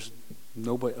really cares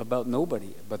about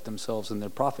nobody but themselves, and they're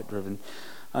profit-driven.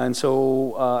 And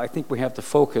so I think we have to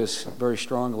focus very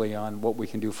strongly on what we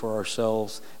can do for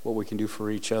ourselves, what we can do for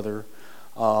each other,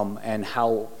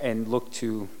 and look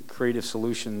to creative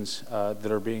solutions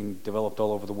that are being developed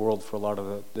all over the world for a lot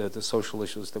of the social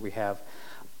issues that we have.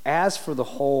 As for the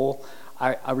whole,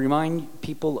 I remind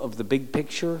people of the big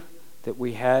picture, that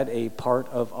we had a part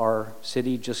of our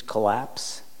city just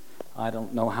collapse. I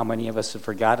don't know how many of us have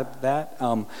forgotten that.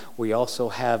 We also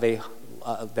have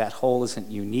that hole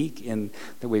isn't unique in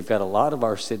that we've got a lot of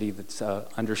our city that's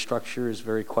under structure is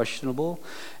very questionable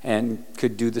and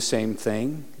could do the same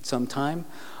thing at some time.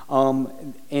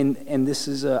 And this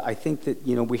is, I think that,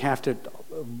 we have to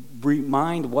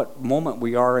remind what moment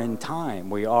we are in time.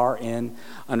 We are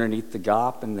underneath the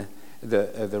GOP and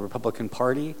the Republican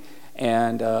Party.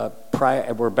 And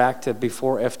we're back to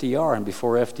before FDR. And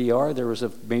before FDR, there was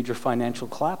a major financial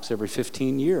collapse every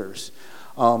 15 years.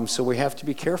 So we have to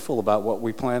be careful about what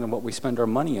we plan and what we spend our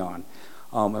money on,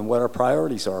 and what our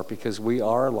priorities are, because we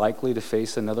are likely to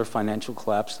face another financial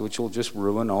collapse which will just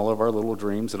ruin all of our little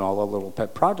dreams and all our little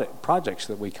pet projects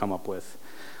that we come up with.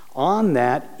 On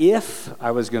that, if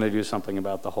I was going to do something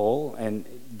about the hole, and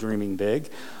dreaming big,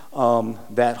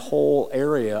 that whole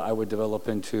area I would develop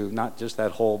into, not just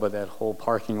that hole, but that whole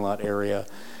parking lot area,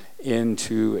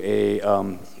 into a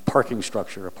parking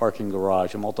structure, a parking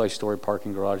garage, a multi-story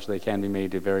parking garage. They can be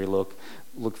made to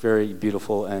look very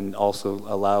beautiful, and also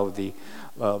allow the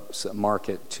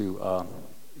market to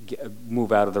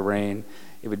move out of the rain.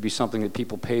 It would be something that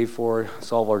people pay for,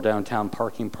 solve our downtown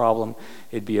parking problem.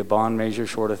 It'd be a bond measure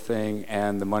sort of thing,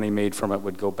 and the money made from it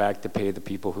would go back to pay the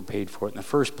people who paid for it in the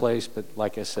first place. But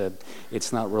like I said,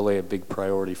 it's not really a big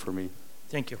priority for me.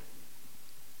 Thank you.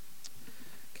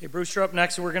 Okay, Bruce, you're up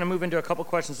next, and we're going to move into a couple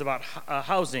questions about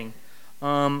housing.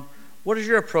 What is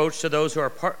your approach to those who are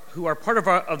part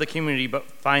of the community but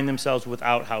find themselves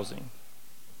without housing?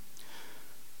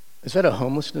 Is that a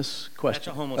homelessness question?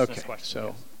 That's a homelessness okay, question.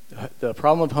 So yes. the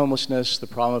problem of homelessness, the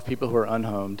problem of people who are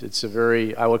unhomed, it's a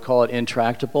very, I would call it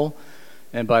intractable.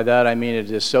 And by that I mean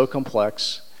it is so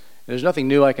complex. There's nothing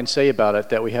new I can say about it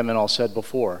that we haven't all said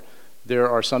before. There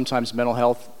are sometimes mental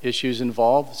health issues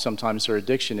involved, sometimes there are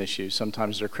addiction issues,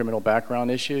 sometimes there are criminal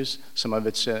background issues, some of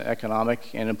it's an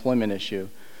economic and employment issue.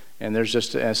 And there's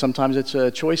just, sometimes it's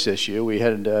a choice issue. We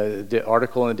had an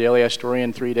article in the Daily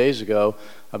Astorian 3 days ago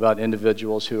about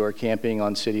individuals who are camping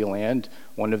on city land.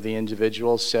 One of the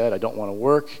individuals said, I don't want to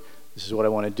work, this is what I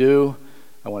want to do,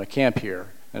 I want to camp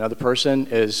here. Another person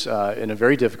is in a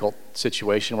very difficult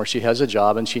situation where she has a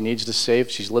job and she needs to save,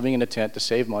 she's living in a tent to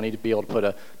save money to be able to put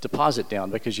a deposit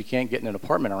down, because you can't get in an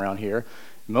apartment around here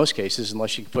in most cases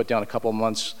unless you can put down a couple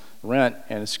months rent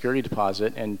and a security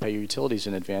deposit and pay your utilities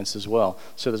in advance as well.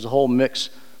 So there's a whole mix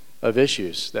of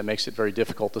issues that makes it very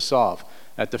difficult to solve.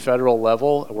 At the federal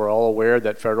level, we're all aware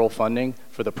that federal funding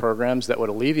for the programs that would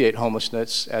alleviate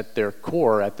homelessness at their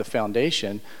core, at the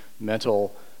foundation,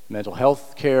 mental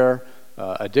health care,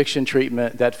 addiction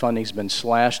treatment, that funding's been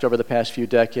slashed over the past few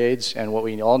decades, and what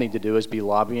we all need to do is be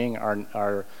lobbying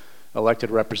our elected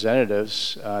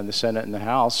representatives in the Senate and the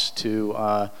House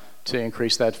to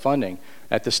increase that funding.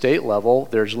 At the state level,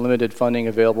 there's limited funding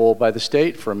available by the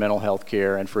state for mental health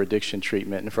care and for addiction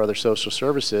treatment and for other social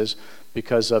services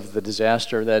because of the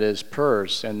disaster that is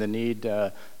PERS and the need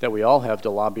that we all have to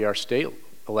lobby our state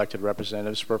elected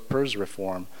representatives for PERS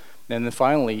reform. And then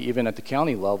finally, even at the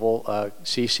county level,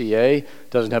 CCA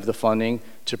doesn't have the funding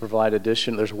to provide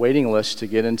additional. There's waiting lists to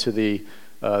get into the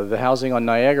housing on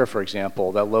Niagara, for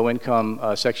example, that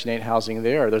low-income Section 8 housing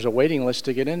there. There's a waiting list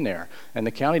to get in there, and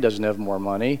the county doesn't have more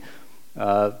money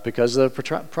because of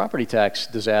the property tax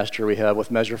disaster we have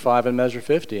with Measure 5 and Measure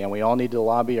 50, and we all need to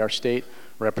lobby our state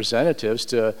representatives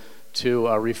to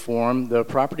reform the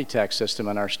property tax system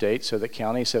in our state so that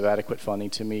counties have adequate funding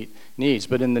to meet needs.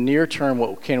 But in the near term,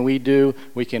 what can we do?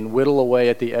 We can whittle away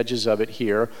at the edges of it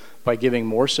here by giving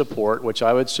more support, which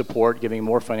I would support, giving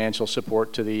more financial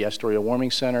support to the Astoria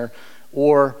Warming Center,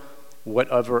 or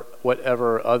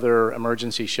whatever other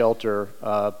emergency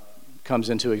shelter comes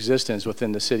into existence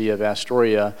within the city of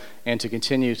Astoria, and to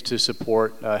continue to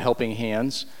support Helping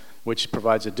Hands, which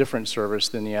provides a different service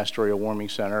than the Astoria Warming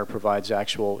Center, provides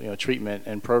actual treatment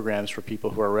and programs for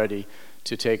people who are ready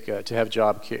to have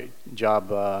job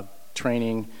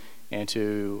training and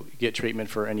to get treatment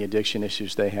for any addiction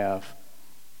issues they have.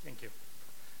 Thank you.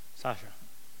 Sasha.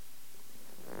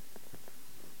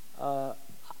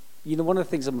 One of the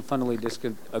things I'm fundamentally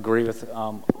disagree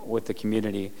with the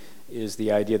community is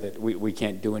the idea that we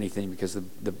can't do anything because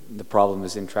the problem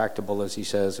is intractable, as he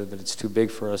says, or that it's too big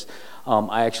for us.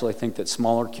 I actually think that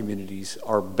smaller communities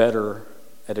are better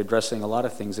at addressing a lot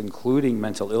of things, including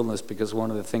mental illness, because one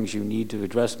of the things you need to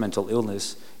address mental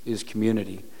illness is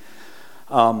community.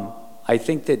 I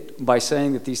think that by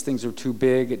saying that these things are too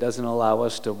big, it doesn't allow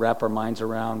us to wrap our minds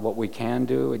around what we can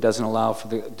do. It doesn't allow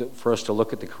for us to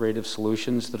look at the creative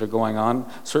solutions that are going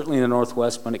on. Certainly in the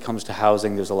Northwest, when it comes to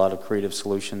housing, there's a lot of creative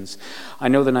solutions. I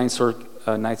know the Ninth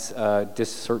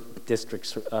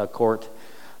District Court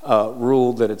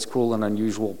ruled that it's cruel and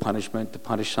unusual punishment to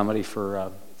punish somebody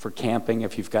for camping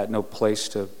if you've got no place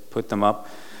to put them up.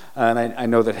 And I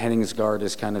know that Henningsgaard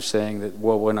is kind of saying that,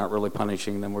 well, we're not really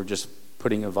punishing them, we're just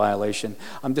putting a violation.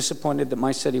 I'm disappointed that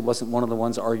my city wasn't one of the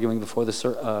ones arguing before the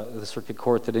circuit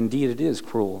court that indeed it is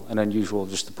cruel and unusual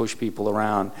just to push people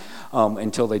around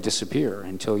until they disappear,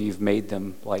 until you've made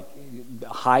them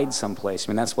hide someplace.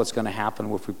 I mean, that's what's going to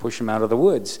happen if we push them out of the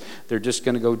woods. They're just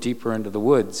going to go deeper into the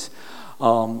woods.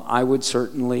 I would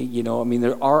certainly,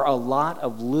 there are a lot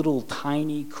of little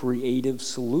tiny creative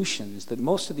solutions that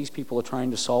most of these people are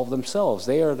trying to solve themselves.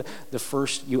 They are the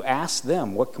first, you ask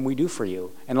them, what can we do for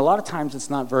you? And a lot of times it's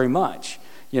not very much.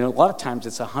 A lot of times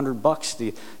it's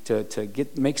 $100 to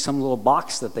make some little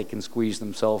box that they can squeeze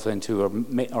themselves into,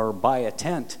 or buy a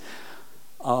tent.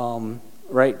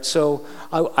 Right, so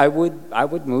I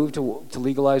would move to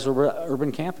legalize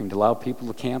urban camping, to allow people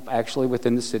to camp actually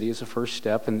within the city as a first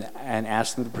step, and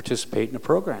ask them to participate in a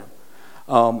program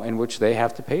in which they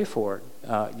have to pay for it.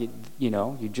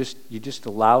 You just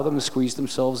allow them to squeeze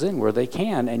themselves in where they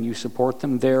can, and you support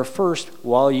them there first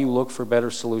while you look for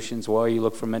better solutions, while you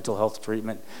look for mental health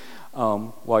treatment,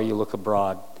 while you look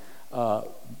abroad.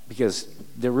 Because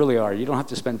there really are. You don't have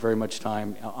to spend very much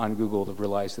time on Google to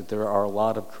realize that there are a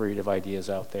lot of creative ideas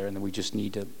out there, and that we just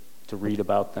need to read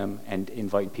about them and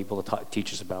invite people to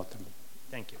teach us about them.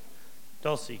 Thank you.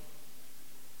 Dulcie.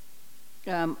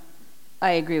 I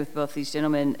agree with both these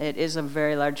gentlemen. It is a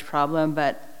very large problem,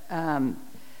 but I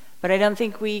don't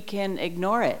think we can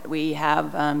ignore it. We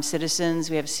have citizens,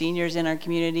 we have seniors in our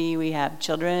community, we have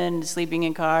children sleeping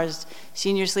in cars,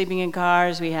 seniors sleeping in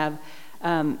cars, we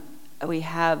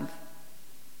have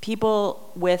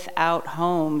people without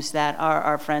homes that are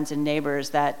our friends and neighbors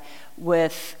that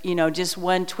with, just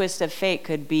one twist of fate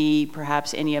could be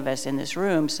perhaps any of us in this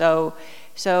room. So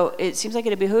it seems like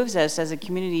it behooves us as a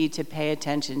community to pay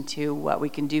attention to what we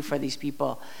can do for these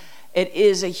people. It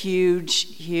is a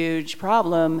huge, huge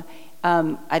problem.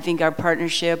 I think our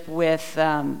partnership with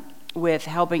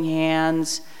Helping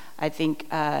Hands, I think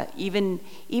even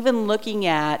looking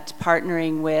at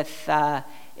partnering with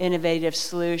Innovative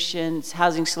Solutions,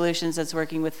 Housing Solutions that's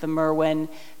working with the Merwin.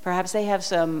 Perhaps they have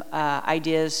some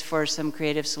ideas for some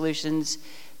creative solutions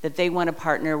that they want to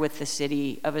partner with the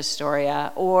city of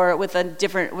Astoria or with a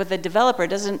developer.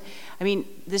 The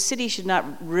city should not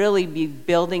really be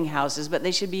building houses, but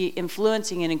they should be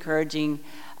influencing and encouraging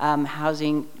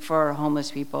housing for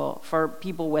homeless people, for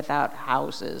people without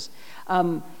houses.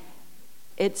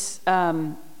 It's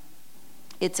all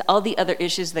the other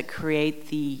issues that create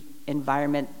the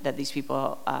environment that these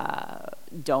people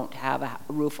don't have a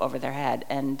roof over their head,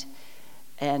 and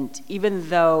even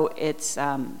though it's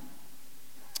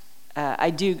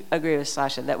I do agree with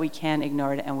Sasha that we can't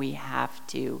ignore it and we have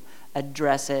to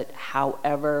address it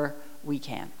however we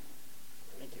can.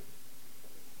 Thank you.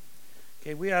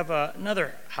 Okay, we have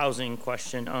another housing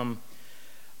question.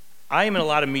 I am in a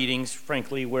lot of meetings,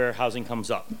 frankly, where housing comes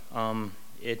up.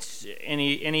 It's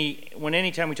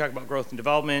anytime we talk about growth and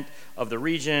development of the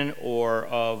region or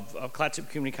of Clatsop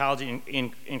Community College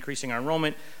in increasing our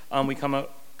enrollment, we come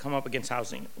up against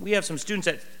housing. We have some students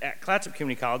at Clatsop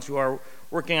Community College who are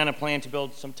working on a plan to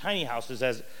build some tiny houses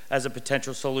as a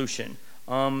potential solution.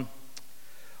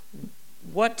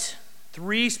 What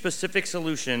 3 specific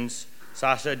solutions,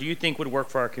 Sasha, do you think would work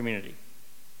for our community?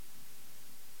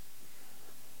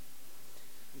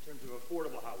 In terms of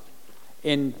affordable housing.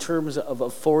 In terms of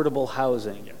affordable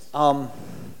housing, yes.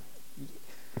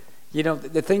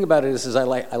 The thing about it is I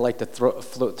like to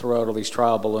throw out all these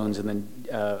trial balloons, and then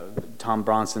Tom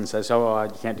Bronson says, "Oh,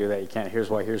 you can't do that. You can't. Here's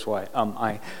why.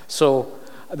 So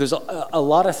there's a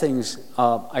lot of things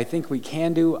I think we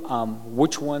can do.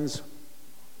 Which ones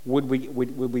would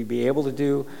we be able to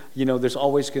do? There's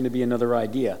always going to be another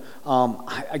idea.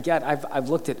 I've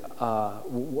looked at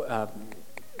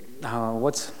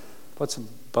what's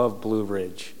above Blue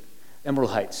Ridge,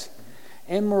 Emerald Heights.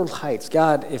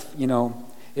 God,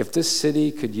 if this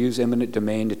city could use eminent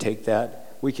domain to take that,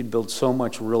 we could build so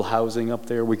much real housing up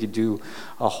there. We could do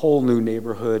a whole new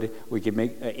neighborhood. We could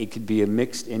make it could be a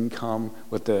mixed income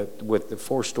with the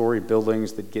 4-story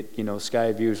buildings that get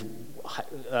sky views,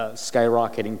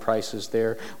 skyrocketing prices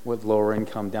there with lower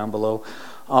income down below.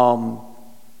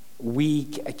 We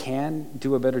can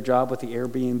do a better job with the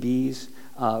Airbnbs.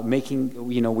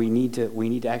 We need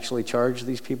to actually charge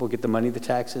these people, get the money, the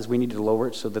taxes. We need to lower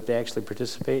it so that they actually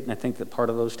participate. And I think that part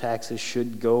of those taxes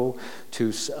should go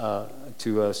to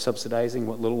subsidizing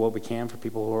what we can for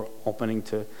people who are opening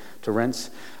to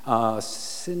rents.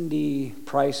 Cindy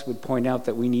Price would point out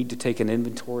that we need to take an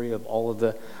inventory of all of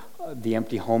the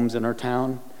empty homes in our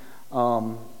town.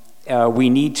 We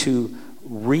need to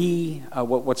rezone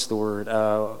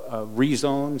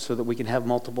so that we can have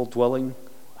multiple dwelling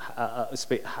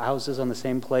houses on the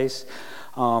same place.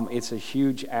 It's a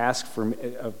huge ask for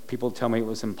people tell me it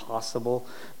was impossible,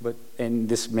 and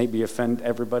this maybe offend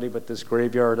everybody, but this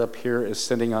graveyard up here is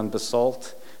sitting on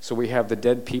basalt, so we have the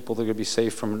dead people that are going to be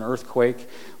safe from an earthquake,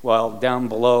 while down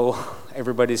below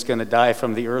everybody's going to die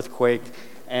from the earthquake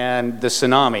and the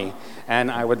tsunami. And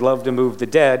I would love to move the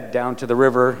dead down to the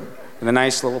river with a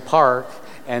nice little park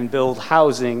and build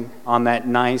housing on that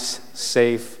nice,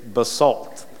 safe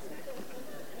basalt.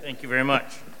 Thank you very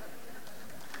much.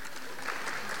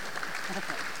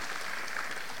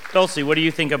 Dulcie, what do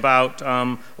you think about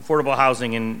affordable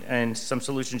housing and some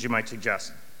solutions you might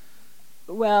suggest?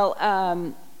 Well,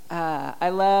 I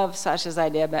love Sasha's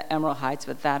idea about Emerald Heights,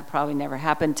 but that probably never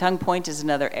happened. Tongue Point is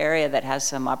another area that has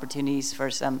some opportunities for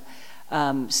some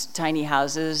tiny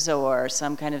houses or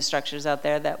some kind of structures out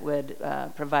there that would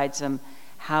provide some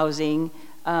housing.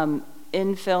 Allowing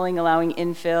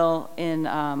infill in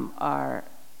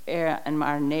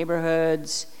our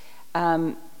neighborhoods.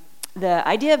 The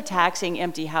idea of taxing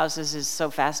empty houses is so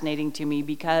fascinating to me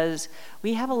because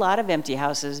we have a lot of empty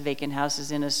houses, vacant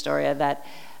houses in Astoria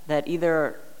that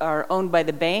either are owned by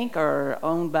the bank or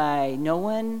owned by no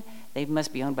one. They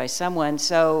must be owned by someone.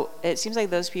 So it seems like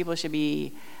those people should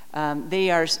be,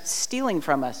 they are stealing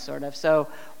from us, sort of. So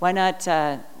why not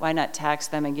tax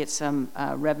them and get some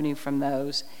revenue from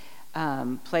those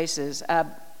places?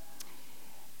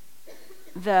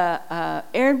 The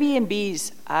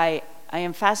Airbnbs, I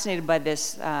am fascinated by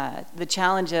this, the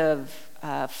challenge of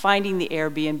finding the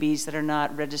Airbnbs that are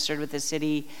not registered with the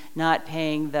city, not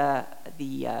paying the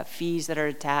fees that are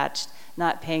attached,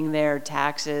 not paying their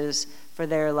taxes for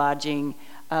their lodging.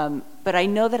 But I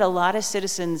know that a lot of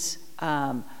citizens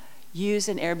use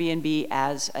an Airbnb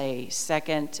as a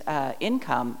second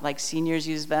income, like seniors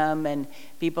use them, and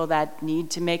people that need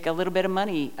to make a little bit of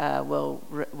money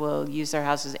will use their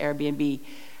house as Airbnb.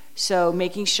 So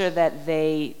making sure that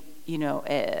they,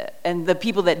 and the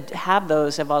people that have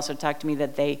those have also talked to me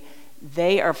that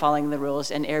they are following the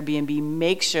rules, and Airbnb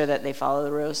makes sure that they follow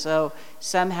the rules. So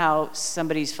somehow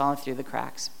somebody's fallen through the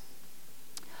cracks.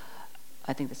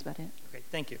 I think that's about it. Okay,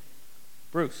 thank you.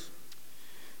 Bruce.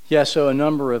 Yeah, so a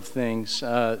number of things.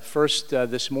 First,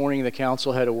 this morning the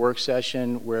council had a work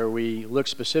session where we looked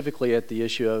specifically at the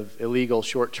issue of illegal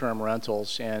short-term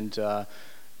rentals, and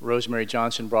Rosemary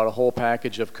Johnson brought a whole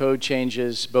package of code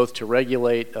changes, both to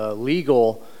regulate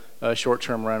legal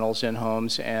short-term rentals in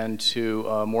homes and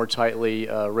to more tightly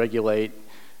regulate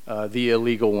the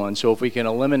illegal ones. So if we can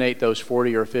eliminate those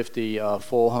 40 or 50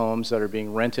 full homes that are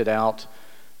being rented out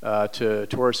to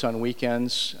tourists on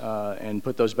weekends and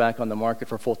put those back on the market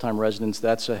for full-time residents,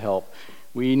 that's a help.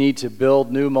 We need to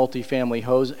build new multifamily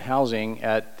housing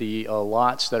at the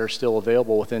lots that are still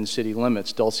available within city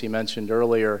limits. Dulcie mentioned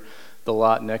earlier the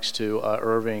lot next to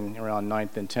Irving around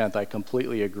 9th and 10th. I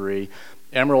completely agree.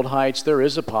 Emerald Heights, there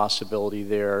is a possibility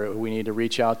there. We need to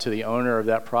reach out to the owner of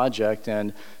that project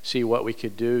and see what we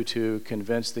could do to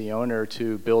convince the owner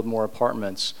to build more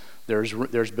apartments. There's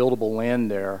buildable land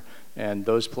there, and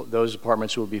those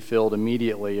apartments will be filled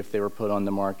immediately if they were put on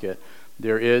the market.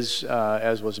 There is,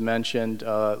 as was mentioned,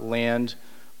 land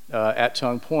at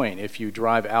Tongue Point. If you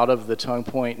drive out of the Tongue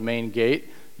Point main gate,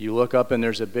 you look up and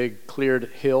there's a big cleared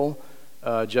hill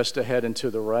just ahead and to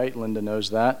the right. Linda knows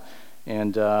that.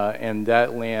 And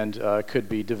that land could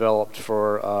be developed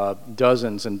for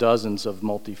dozens and dozens of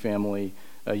multifamily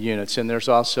units. And there's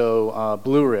also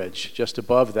Blue Ridge. Just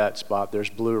above that spot, there's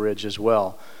Blue Ridge as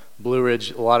well. Blue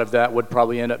Ridge, a lot of that would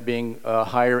probably end up being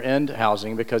higher end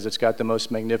housing because it's got the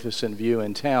most magnificent view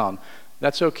in town.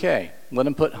 That's okay. Let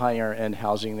them put higher end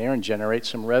housing there and generate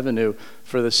some revenue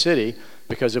for the city,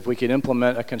 because if we could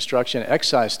implement a construction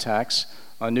excise tax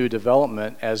on new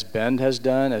development, as Bend has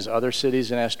done, as other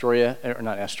cities in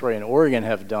in Oregon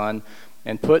have done,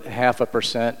 and put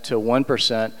 0.5% to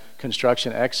 1%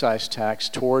 construction excise tax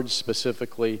towards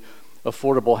specifically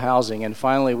affordable housing. And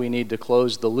finally, we need to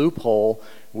close the loophole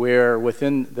where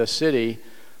within the city,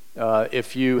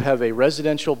 if you have a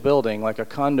residential building, like a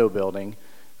condo building,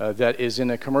 that is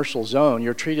in a commercial zone,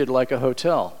 you're treated like a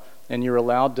hotel, and you're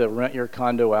allowed to rent your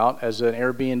condo out as an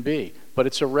Airbnb. But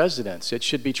it's a residence. It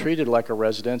should be treated like a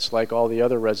residence, like all the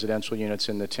other residential units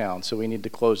in the town. So we need to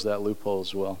close that loophole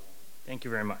as well. Thank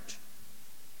you very much.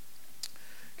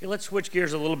 Okay, let's switch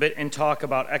gears a little bit and talk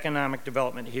about economic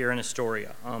development here in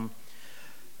Astoria.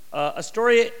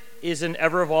 Astoria is an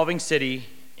ever-evolving city,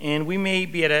 and we may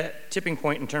be at a tipping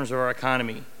point in terms of our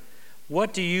economy.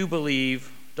 What do you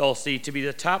believe, Dulcie, to be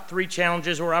the top 3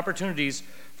 challenges or opportunities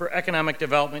for economic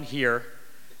development here,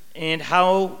 and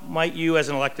how might you as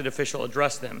an elected official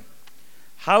address them?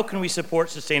 How can we support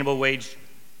sustainable wage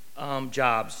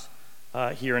jobs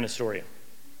here in Astoria?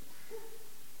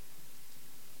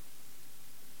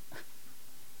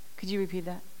 Could you repeat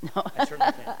that? No. I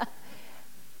certainly can.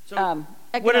 So,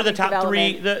 what are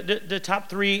the top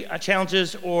three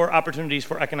challenges or opportunities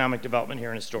for economic development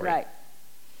here in Astoria? Right.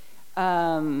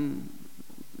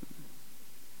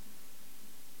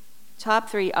 Top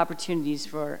 3 opportunities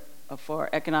for for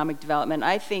economic development.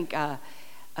 I think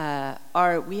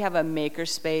we have a maker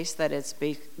space that it's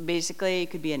basically,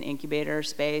 it could be an incubator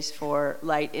space for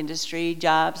light industry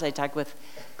jobs. I talked with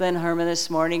Glenn Herman this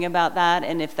morning about that,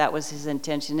 and if that was his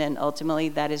intention, and ultimately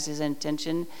that is his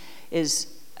intention, is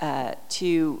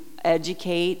to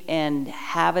educate and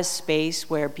have a space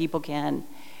where people can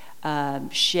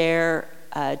share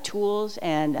tools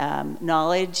and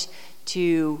knowledge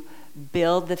to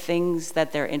build the things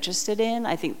that they're interested in.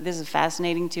 I think this is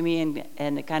fascinating to me,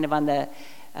 and kind of on the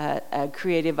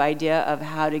creative idea of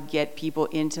how to get people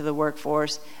into the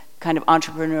workforce, kind of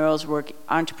entrepreneurs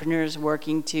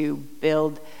working to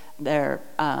build their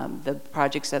the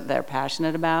projects that they're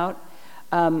passionate about.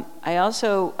 I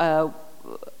also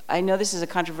I know this is a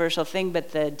controversial thing,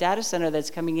 but the data center that's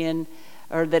coming in,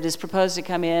 or that is proposed to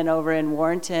come in over in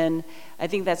Warrenton, I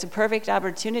think that's a perfect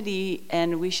opportunity,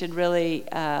 and we should really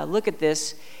look at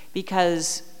this,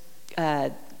 because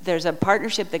there's a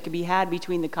partnership that could be had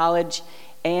between the college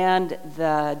and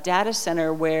the data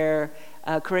center, where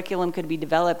curriculum could be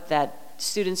developed that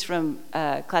students from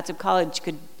Clatsop College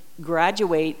could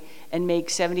graduate and make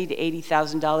 $70,000 to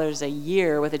 $80,000 a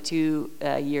year with a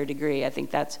 2-year degree. I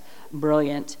think that's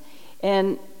brilliant.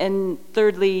 And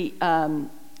thirdly,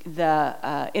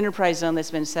 the enterprise zone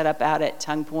that's been set up out at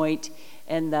Tongue Point,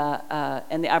 and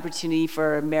the opportunity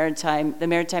for the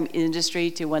maritime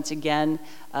industry to once again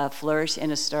flourish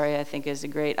in Astoria, I think is a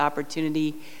great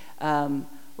opportunity.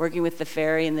 Working with the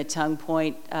ferry and the Tongue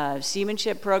Point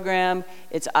seamanship program,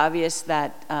 it's obvious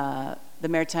that the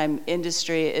maritime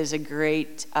industry is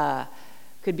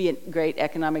could be a great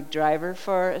economic driver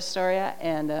for Astoria,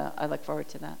 and I look forward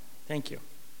to that. Thank you.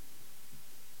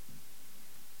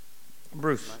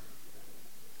 Bruce.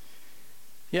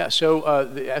 Yeah, so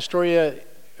the Astoria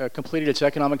completed its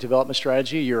economic development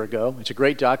strategy a year ago. It's a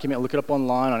great document. Look it up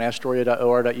online on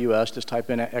astoria.or.us. Just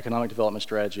type in economic development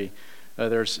strategy.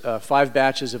 There's 5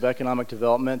 batches of economic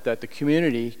development that the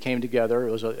community came together.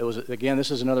 It was again,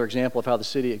 this is another example of how the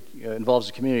city involves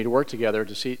the community to work together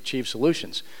to achieve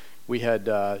solutions. We had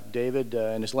David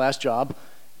in his last job,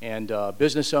 and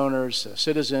business owners,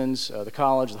 citizens, the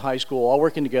college, the high school, all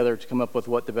working together to come up with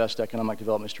what the best economic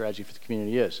development strategy for the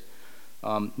community is.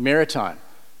 Maritime,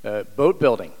 boat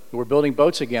building. We're building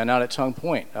boats again out at Tongue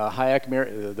Point.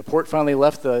 The port finally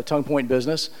left the Tongue Point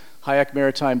business. Hayek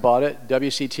Maritime bought it.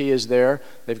 WCT is there.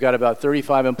 They've got about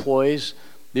 35 employees.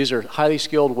 These are highly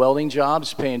skilled welding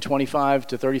jobs, paying $25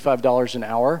 to $35 an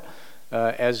hour.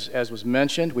 As was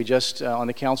mentioned, we just on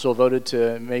the council voted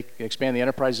to expand the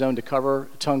enterprise zone to cover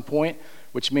Tongue Point,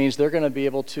 which means they're going to be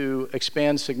able to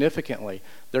expand significantly.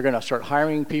 They're going to start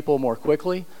hiring people more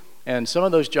quickly, and some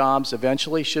of those jobs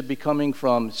eventually should be coming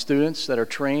from students that are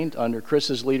trained under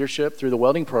Chris's leadership through the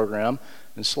welding program,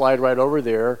 and slide right over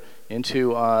there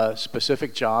into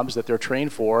specific jobs that they're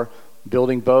trained for,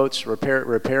 building boats,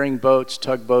 repairing boats,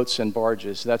 tugboats, and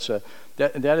barges. That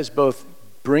is both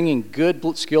bringing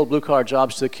good skilled blue-collar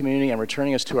jobs to the community and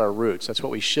returning us to our roots. That's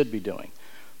what we should be doing.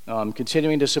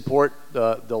 Continuing to support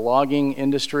the logging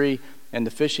industry and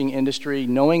the fishing industry,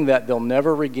 knowing that they'll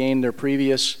never regain their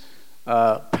previous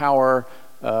power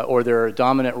or their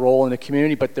dominant role in the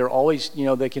community, but they're always,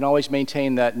 they can always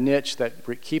maintain that niche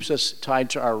that keeps us tied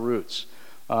to our roots.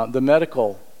 The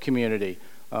medical community.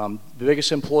 The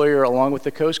biggest employer, along with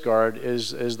the Coast Guard,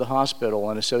 is the hospital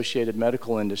and associated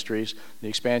medical industries. The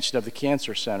expansion of the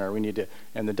cancer center,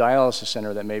 and the dialysis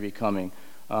center that may be coming.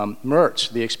 MERTS,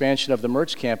 the expansion of the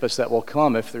MERTS campus that will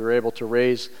come if they're able to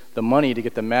raise the money to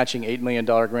get the matching $8 million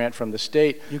grant from the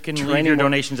state. You can leave your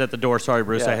donations at the door. Sorry,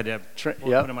 Bruce, I had to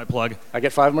put in my plug. I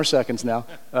get 5 more seconds now.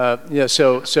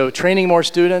 So training more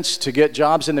students to get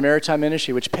jobs in the maritime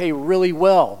industry, which pay really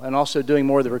well, and also doing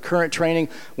more of the recurrent training.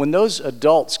 When those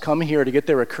adults come here to get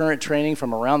their recurrent training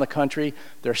from around the country,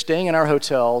 they're staying in our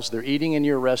hotels, they're eating in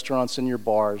your restaurants and your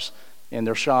bars, and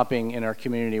they're shopping in our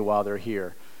community while they're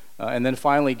here. And then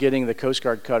finally getting the Coast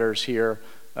Guard cutters here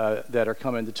that are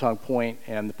coming to Tongue Point,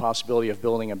 and the possibility of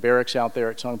building a barracks out there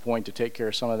at Tongue Point to take care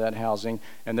of some of that housing.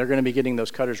 And they're going to be getting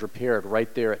those cutters repaired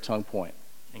right there at Tongue Point.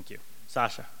 Thank you.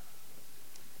 Sasha.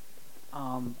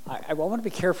 I want to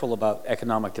be careful about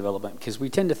economic development, because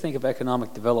we tend to think of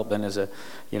economic development as a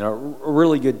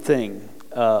really good thing,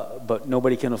 but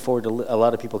nobody can afford to. A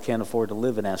lot of people can't afford to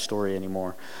live in Astoria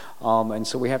anymore, and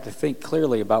so we have to think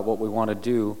clearly about what we want to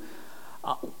do.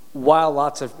 While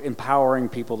lots of empowering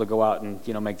people to go out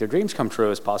and make their dreams come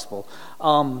true as possible,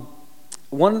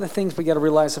 One of the things we got to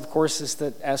realize, of course, is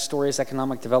that Astoria's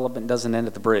economic development doesn't end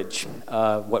at the bridge.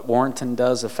 What Warrenton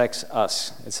does affects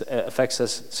us. It affects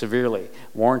us severely.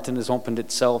 Warrenton has opened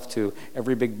itself to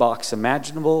every big box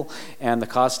imaginable, and the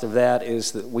cost of that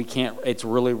is that we can't, it's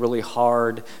really, really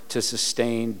hard to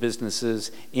sustain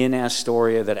businesses in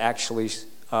Astoria that actually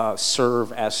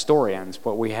serve Astorians.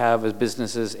 What we have is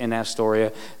businesses in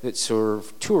Astoria that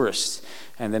serve tourists,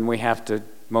 and then we have to,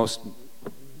 most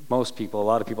people, a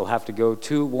lot of people have to go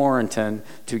to Warrenton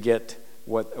to get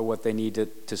what they need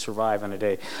to survive in a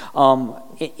day.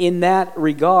 In that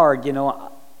regard, you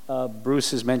know,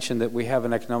 Bruce has mentioned that we have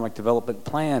an economic development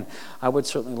plan. I would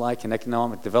certainly like an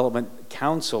economic development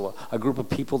council, a group of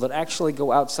people that actually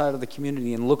go outside of the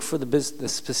community and look for the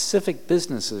specific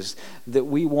businesses that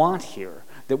we want here,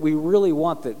 that we really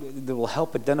want, that will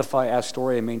help identify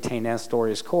Astoria and maintain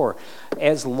Astoria's core.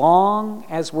 As long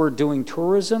as we're doing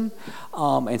tourism,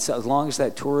 and so as long as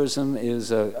that tourism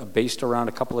is based around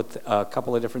a couple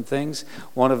of different things.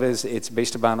 One of it is it's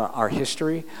based upon our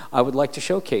history. I would like to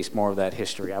showcase more of that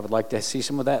history. I would like to see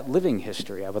some of that living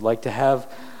history. I would like to have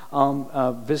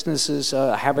businesses,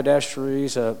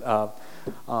 haberdasheries,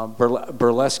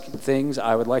 burlesque things.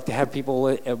 I would like to have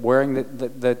people wearing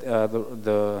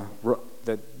the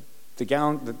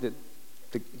gown,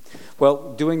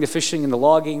 well, doing the fishing and the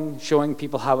logging, showing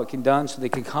people how it can be done so they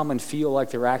can come and feel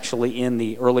like they're actually in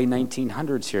the early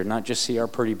 1900s here, not just see our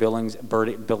pretty buildings.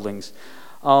 There's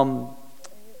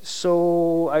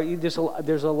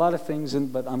a lot of things,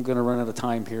 but I'm going to run out of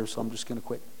time here, so I'm just going to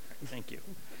quit. Thank you.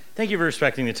 Thank you for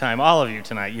respecting the time, all of you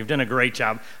tonight. You've done a great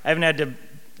job. I haven't had to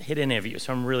hit any of you,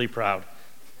 so I'm really proud.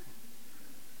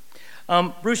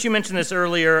 Bruce, you mentioned this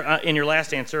earlier in your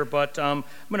last answer, but I'm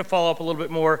going to follow up a little bit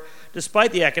more.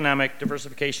 Despite the economic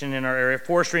diversification in our area,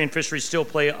 forestry and fisheries still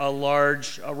play a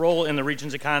large role in the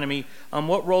region's economy.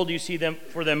 What role do you see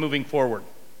for them moving forward?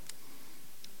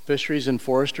 Fisheries and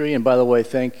forestry, and by the way,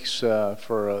 thanks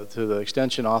to the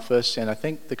Extension Office, and I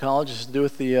think the college is to do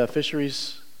with the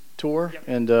fisheries tour, yep.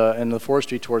 and the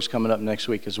forestry tour is coming up next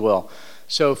week as well.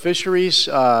 So fisheries,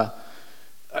 you know,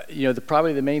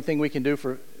 probably the main thing we can do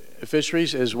for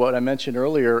fisheries is what I mentioned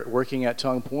earlier, working at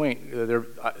Tongue Point.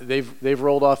 They've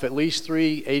rolled off at least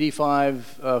 3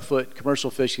 85-foot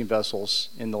commercial fishing vessels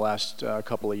in the last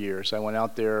couple of years. I went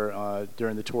out there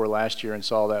during the tour last year and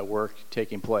saw that work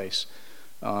taking place.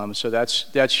 So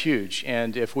that's huge.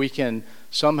 And if we can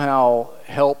somehow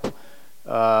help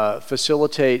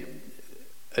facilitate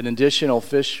an additional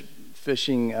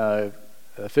fishing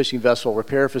vessel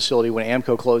repair facility when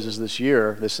AMCO closes this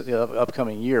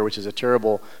upcoming year, which is a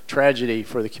terrible tragedy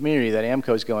for the community that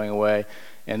AMCO is going away,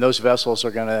 and those vessels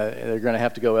they're gonna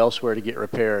have to go elsewhere to get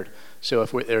repaired. So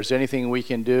if there's anything we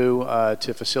can do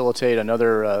to facilitate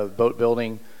another boat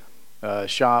building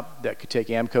shop that could take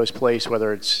AMCO's place,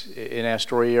 whether it's in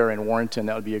Astoria or in Warrenton,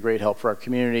 that would be a great help for our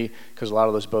community, because a lot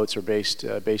of those boats are based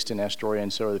in Astoria,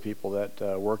 and so are the people that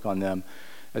work on them.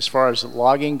 As far as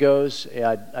logging goes,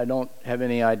 I don't have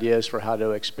any ideas for how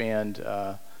to expand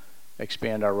our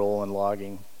role in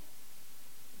logging.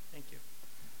 Thank you.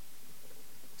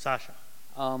 Sasha.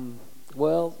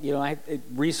 Well, you know,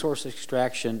 resource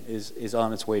extraction is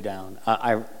on its way down.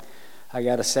 I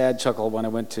got a sad chuckle when I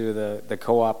went to the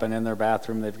co-op, and in their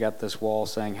bathroom they've got this wall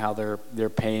saying how they're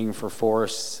paying for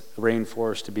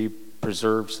rainforests to be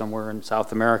preserved somewhere in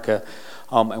South America,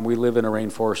 and we live in a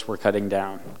rainforest we're cutting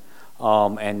down.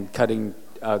 And cutting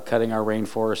our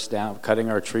rainforests down, cutting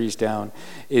our trees down,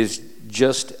 is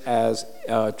just as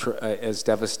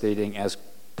devastating as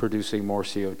producing more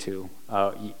CO2.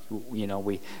 You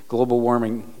know, global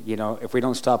warming. You know, if we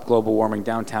don't stop global warming,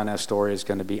 downtown Astoria is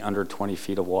going to be under 20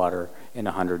 feet of water in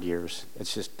 100 years.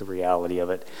 It's just the reality of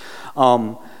it.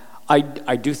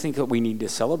 I do think that we need to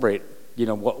celebrate, you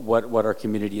know, what our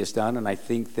community has done, and I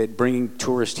think that bringing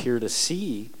tourists here to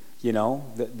see, you know,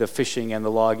 the fishing and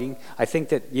the logging. I think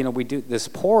that, you know, we do, this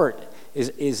port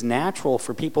is natural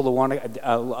for people to want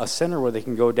a center where they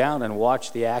can go down and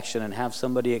watch the action and have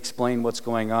somebody explain what's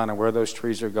going on and where those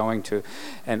trees are going to,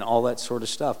 and all that sort of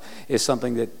stuff is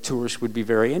something that tourists would be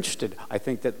very interested. I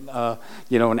think that,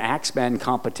 you know, an axe man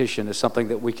competition is something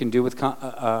that we can do with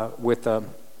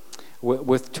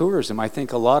tourism. I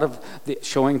think a lot of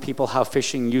showing people how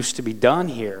fishing used to be done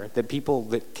here, that people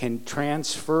that can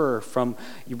transfer from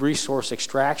resource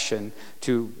extraction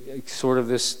to sort of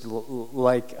this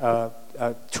like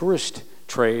tourist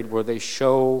trade where they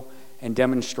show and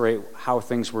demonstrate how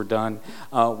things were done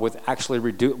with actually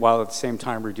while at the same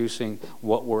time reducing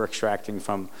what we're extracting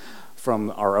from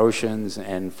our oceans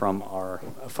and from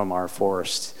our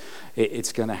forests.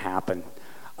 It's going to happen.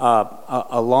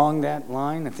 Along that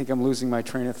line, I think I'm losing my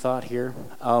train of thought here.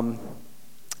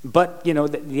 But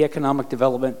the economic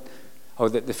development,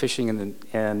 the fishing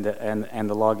and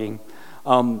the logging.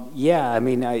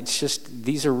 It's just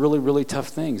these are really, really tough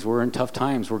things. We're in tough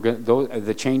times.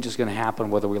 The change is going to happen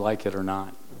whether we like it or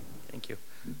not. Thank you.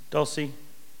 Dulcie?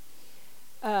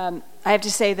 I have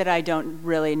to say that I don't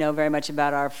really know very much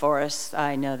about our forests.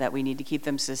 I know that we need to keep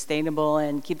them sustainable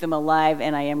and keep them alive,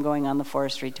 and I am going on the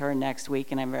forestry tour next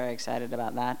week, and I'm very excited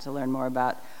about that, to learn more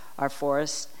about our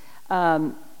forests.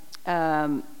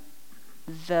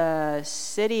 The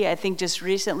city, I think, just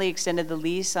recently extended the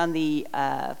lease on the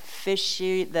fish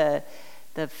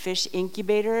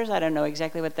incubators. I don't know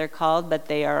exactly what they're called, but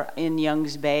they are in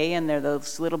Young's Bay, and they're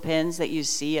those little pens that you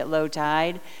see at low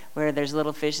tide, where there's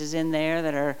little fishes in there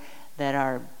that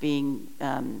are being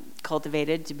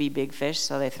cultivated to be big fish.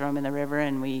 So they throw them in the river,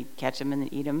 and we catch them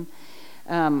and eat them.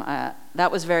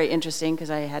 That was very interesting because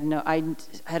I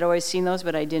had always seen those,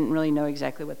 but I didn't really know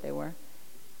exactly what they were.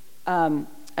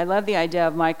 I love the idea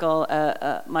of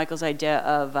Michael's idea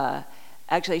of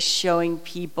actually showing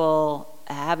people,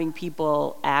 having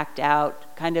people act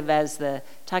out, kind of as the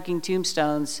talking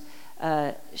tombstones,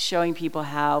 showing people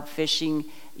how fishing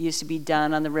used to be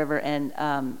done on the river, and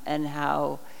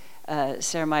how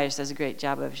Sarah Myers does a great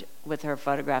job with her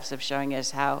photographs of showing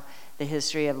us how the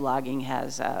history of logging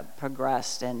has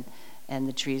progressed and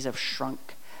the trees have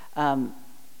shrunk.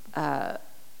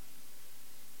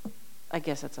 I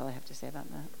guess that's all I have to say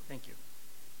about that. Thank you.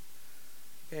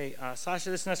 Okay, Sasha,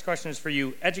 this next question is for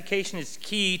you. Education is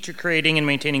key to creating and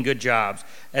maintaining good jobs.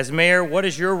 As mayor, what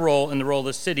is your role in the role of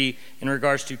the city in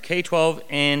regards to K-12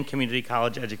 and community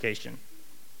college education?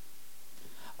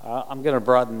 I'm going to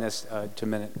broaden this to a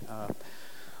minute.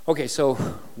 Okay, so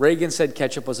Reagan said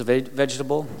ketchup was a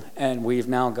vegetable, and we've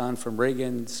now gone from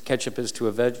Reagan's ketchup is to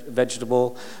a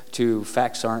vegetable to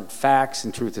facts aren't facts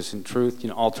and truth isn't truth,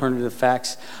 alternative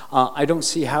facts. I don't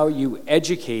see how you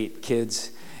educate kids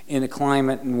in a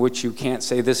climate in which you can't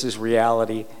say this is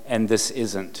reality and this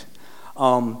isn't.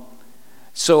 The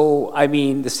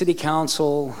city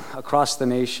council across the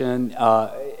nation,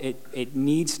 it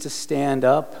needs to stand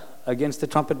up against the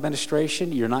Trump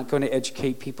administration. You're not going to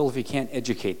educate people if you can't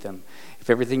educate them. If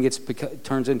everything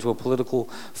turns into a political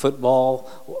football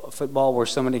where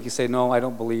somebody can say, no, I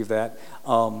don't believe that,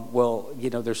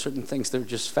 there's certain things that are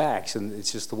just facts, and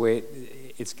it's just the way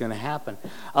it's going to happen.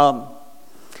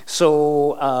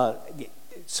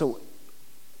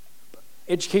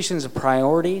 Education is a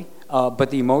priority, but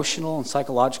the emotional and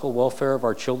psychological welfare of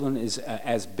our children is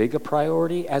as big a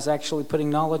priority as actually putting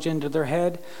knowledge into their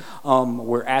head.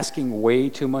 We're asking way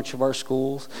too much of our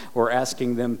schools. We're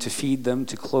asking them to feed them,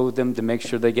 to clothe them, to make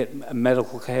sure they get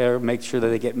medical care, make sure that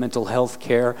they get mental health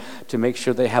care, to make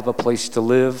sure they have a place to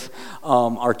live.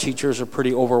 Our teachers are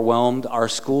pretty overwhelmed. Our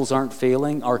schools aren't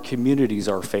failing. Our communities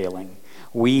are failing.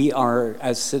 We are,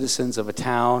 as citizens of a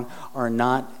town, are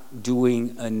not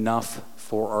doing enough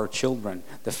for our children.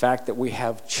 The fact that we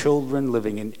have children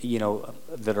living in,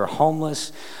 that are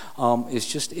homeless, it's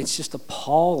just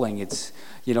appalling. It's,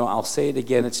 I'll say it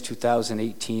again, it's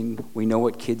 2018. We know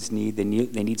what kids need. They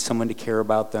need someone to care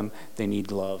about them. They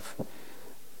need love.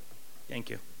 Thank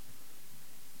you.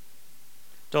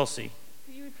 Dulcie.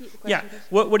 Could you repeat the question? Yeah.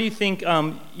 What do you think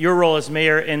your role as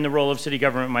mayor and the role of city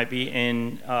government might be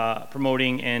in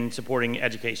promoting and supporting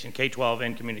education, K-12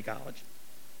 and community college?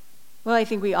 Well, I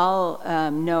think we all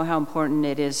know how important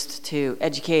it is to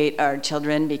educate our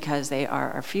children because they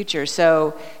are our future.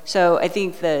 So I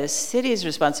think the city's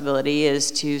responsibility is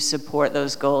to support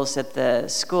those goals that the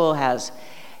school has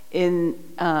in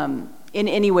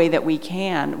any way that we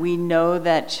can. We know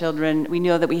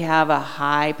that we have a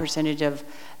high percentage of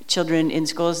children in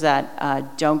schools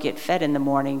that don't get fed in the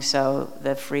morning, so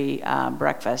the free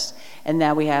breakfast. And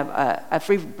now we have a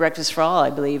free breakfast for all, I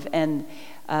believe, and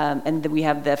we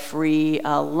have the free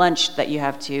lunch that you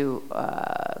have to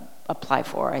apply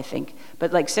for, I think.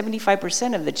 But like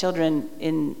 75% of the children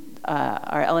in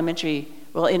our elementary,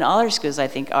 in all our schools, I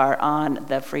think, are on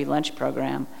the free lunch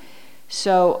program.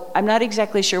 So I'm not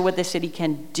exactly sure what the city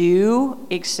can do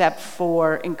except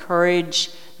for encourage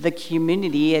the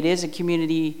community. It is a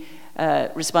community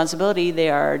responsibility. They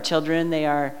are our children. They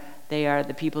are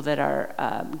the people that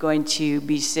are going to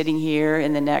be sitting here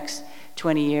in the next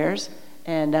 20 years.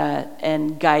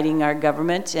 And guiding our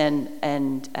government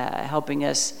and helping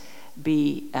us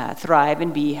thrive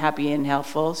and be happy and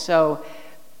healthful. So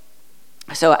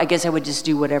I guess I would just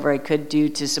do whatever I could do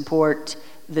to support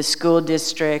the school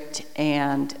district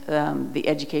and the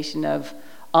education of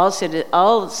all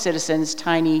citizens,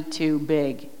 tiny to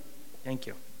big. Thank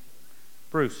you.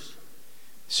 Bruce.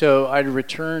 So I'd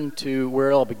return to where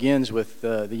it all begins with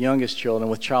the youngest children,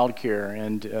 with childcare,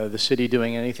 and the city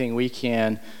doing anything we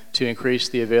can to increase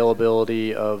the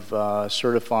availability of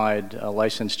certified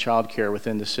licensed childcare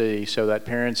within the city so that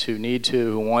parents who need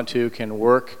to, who want to, can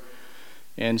work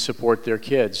and support their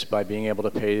kids by being able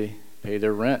to pay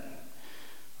their rent.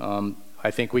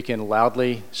 I think we can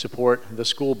loudly support the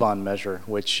school bond measure,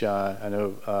 which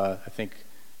I think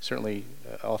certainly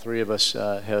all three of us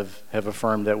have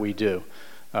affirmed that we do.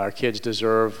 Our kids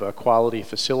deserve quality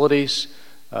facilities.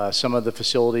 Some of the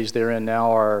facilities they're in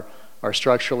now are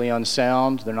structurally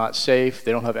unsound. They're not safe.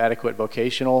 They don't have adequate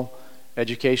vocational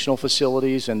educational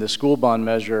facilities, and the school bond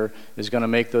measure is going to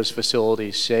make those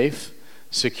facilities safe,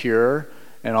 secure,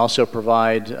 and also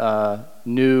provide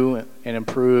new and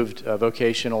improved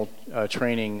vocational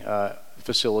training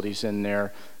facilities in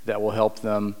there that will help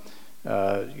them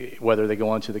whether they go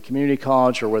on to the community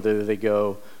college or whether they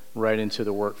go right into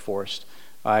the workforce.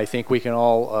 I think we can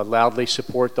all loudly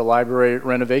support the library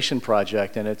renovation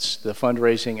project, and it's the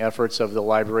fundraising efforts of the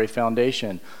Library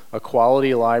Foundation. A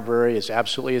quality library is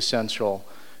absolutely essential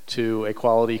to a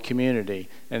quality community,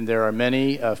 and there are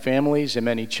many families and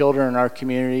many children in our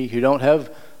community who don't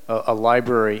have a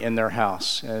library in their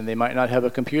house, and they might not have a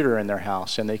computer in their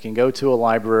house, and they can go to a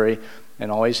library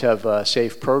and always have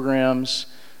safe programs,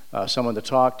 someone to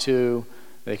talk to.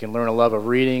 They can learn a love of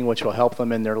reading, which will help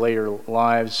them in their later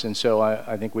lives. And so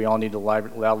I think we all need to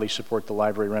loudly support the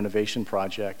library renovation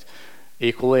project.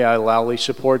 Equally, I loudly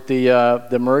support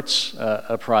the MERTS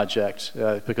project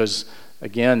because,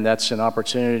 again, that's an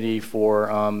opportunity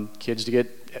for kids to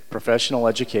get professional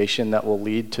education that will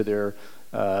lead to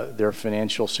their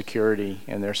financial security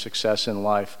and their success in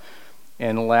life.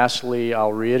 And lastly,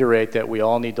 I'll reiterate that we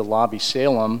all need to lobby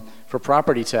Salem for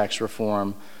property tax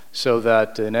reform, so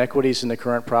that inequities in the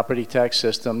current property tax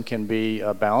system can be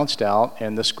balanced out,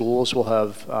 and the schools will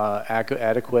have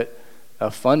adequate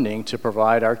funding to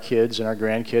provide our kids and our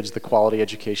grandkids the quality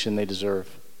education they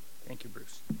deserve. Thank you,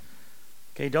 Bruce.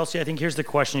 Okay, Dulcie, I think here's the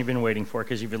question you've been waiting for,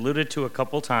 because you've alluded to a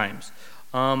couple times.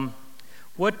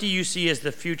 What do you see as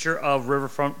the future of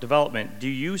riverfront development? Do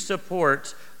you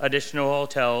support additional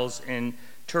hotels and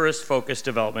tourist-focused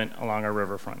development along our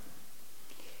riverfront?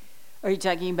 Are you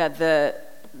talking about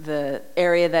the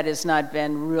area that has not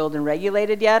been ruled and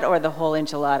regulated yet, or the whole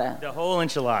enchilada? The whole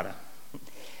enchilada.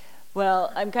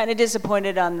 Well, I'm kind of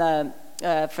disappointed on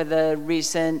for the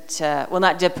recent, well,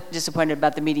 not disappointed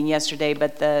about the meeting yesterday,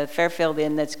 but the Fairfield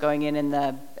Inn that's going in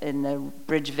the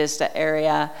Bridge Vista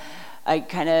area. I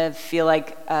kind of feel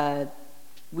like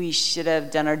we should have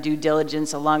done our due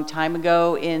diligence a long time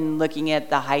ago in looking at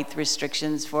the height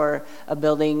restrictions for a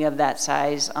building of that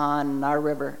size on our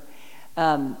river.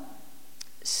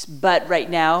 But right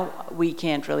now, we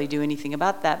can't really do anything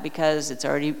about that because it's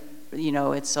already,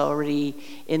 it's already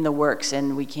in the works,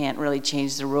 and we can't really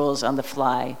change the rules on the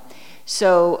fly.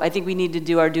 So I think we need to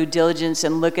do our due diligence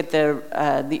and look at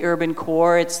the urban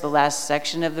core. It's the last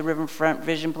section of the Riverfront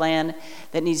Vision Plan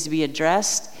that needs to be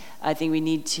addressed. I think we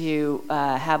need to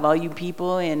have all you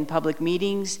people in public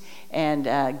meetings and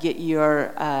get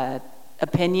your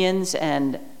opinions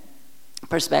and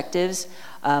perspectives.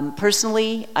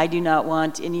 Personally, I do not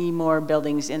want any more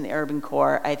buildings in the urban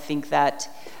core. I think that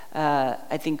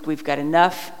we've got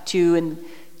enough 2- and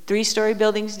 3-story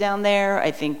buildings down there.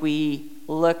 I think we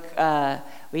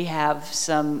have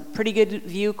some pretty good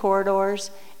view corridors,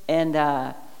 and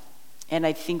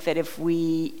I think that if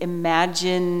we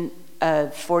imagine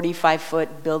a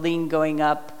 45-foot building going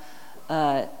up,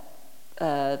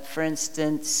 for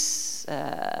instance,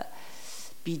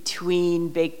 between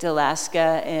Baked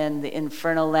Alaska and the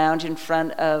Infernal Lounge in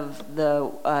front of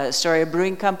the Astoria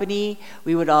Brewing Company,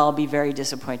 we would all be very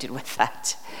disappointed with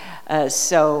that.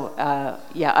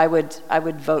 Yeah, I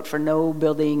would vote for no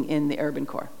building in the urban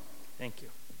core. Thank you.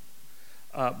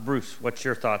 Bruce, what's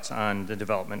your thoughts on the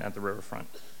development at the riverfront?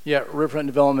 Yeah, riverfront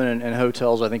development and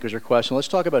hotels, I think, was your question. Let's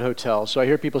talk about hotels. So I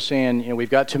hear people saying, we've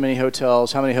got too many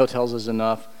hotels. How many hotels is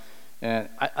enough? And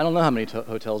I don't know how many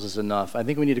hotels is enough. I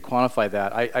think we need to quantify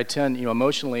that. I tend,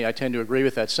 emotionally, I tend to agree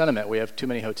with that sentiment. We have too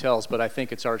many hotels, but I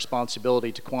think it's our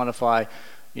responsibility to quantify,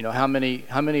 how many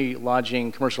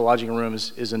commercial lodging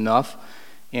rooms is enough.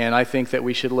 And I think that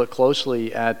we should look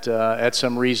closely at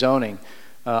some rezoning.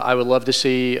 I would love to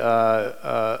see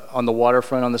on the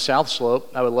waterfront on the South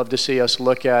Slope, I would love to see us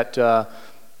look at a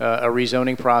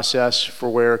rezoning process for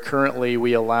where currently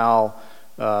we allow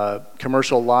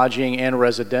commercial lodging and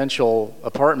residential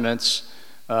apartments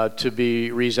to be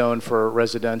rezoned for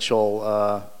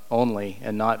residential only,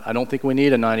 and not, I don't think we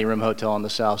need a 90-room hotel on the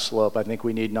South Slope. I think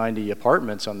we need 90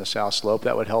 apartments on the South Slope.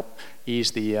 That would help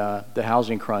ease the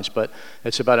housing crunch, but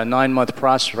it's about a 9-month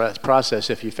process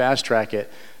if you fast track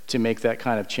it to make that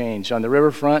kind of change. On the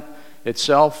riverfront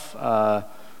itself,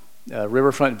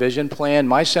 Riverfront Vision Plan,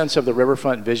 my sense of the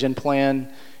Riverfront Vision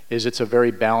Plan is it's a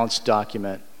very balanced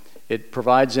document. It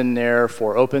provides in there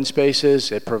for open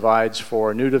spaces, it provides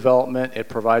for new development, it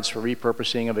provides for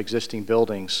repurposing of existing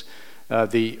buildings.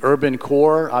 The urban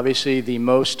core, obviously the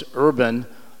most urban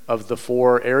of the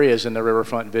 4 areas in the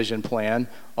Riverfront Vision Plan,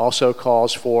 also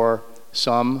calls for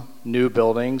some new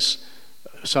buildings,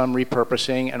 some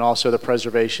repurposing, and also the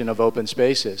preservation of open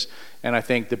spaces. And I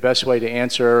think the best way to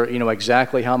answer,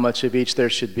 exactly how much of each there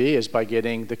should be is by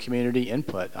getting the community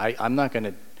input. I'm not going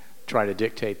to try to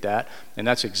dictate that, and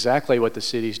that's exactly what the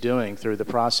city's doing through the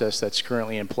process that's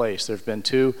currently in place. There have been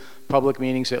 2 public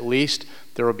meetings at least.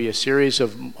 There will be a series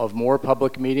of more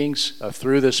public meetings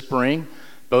through the spring,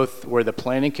 both where the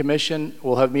Planning Commission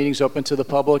will have meetings open to the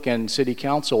public and City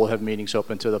Council will have meetings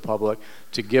open to the public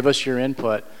to give us your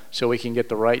input so we can get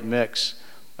the right mix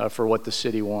for what the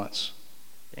city wants.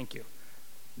 Thank you.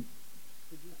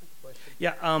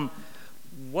 Yeah,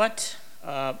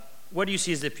 what do you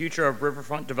see as the future of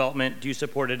riverfront development? Do you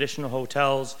support additional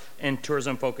hotels and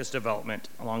tourism-focused development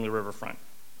along the riverfront?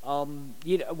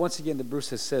 Once again, Bruce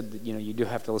has said that you do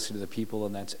have to listen to the people,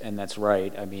 and that's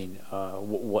right. I mean,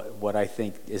 what I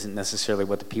think isn't necessarily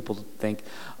what the people think.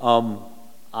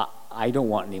 I don't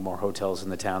want any more hotels in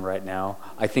the town right now.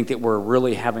 I think that we're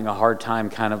really having a hard time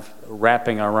kind of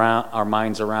wrapping our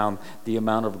minds around the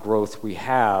amount of growth we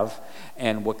have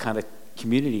and what kind of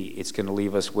community it's going to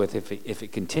leave us with if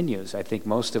it continues. I think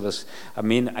most of us,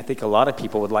 I think a lot of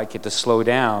people would like it to slow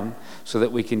down so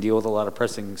that we can deal with a lot of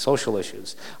pressing social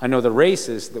issues. I know the race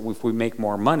is that if we make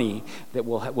more money, that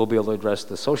we'll be able to address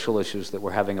the social issues that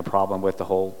we're having a problem with, the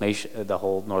whole nation, the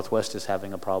whole Northwest is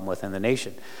having a problem with in the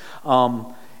nation.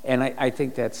 And I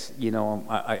think that's,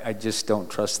 I just don't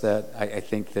trust that. I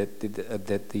think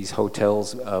that these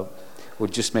hotels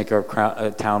would just make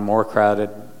our town more crowded,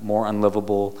 more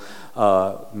unlivable,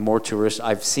 more tourists.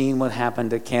 I've seen what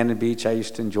happened at Cannon Beach. I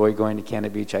used to enjoy going to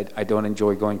Cannon Beach. I don't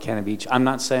enjoy going to Cannon Beach. I'm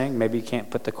not saying maybe you can't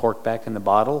put the cork back in the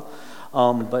bottle,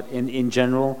 but in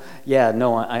general,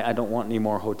 no, I don't want any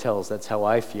more hotels. That's how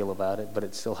I feel about it, but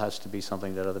it still has to be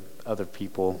something that other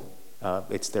people,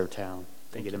 it's their town.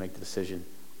 They get to make the decision.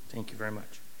 Thank you very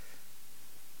much.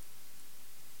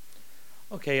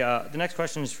 Okay, the next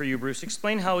question is for you, Bruce.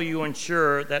 Explain how you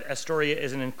ensure that Astoria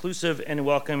is an inclusive and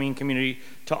welcoming community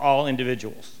to all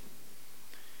individuals.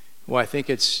 Well, I think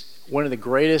it's one of the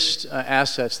greatest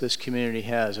assets this community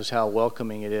has is how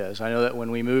welcoming it is. I know that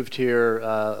when we moved here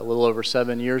a little over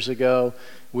 7 years ago,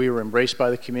 we were embraced by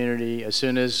the community. As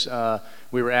soon as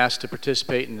we were asked to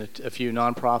participate in a few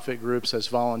nonprofit groups as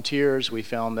volunteers, we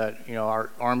found that our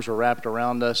arms were wrapped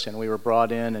around us and we were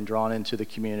brought in and drawn into the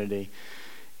community.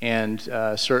 And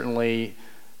certainly,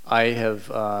 I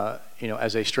have,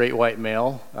 as a straight white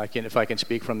male, if I can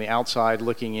speak from the outside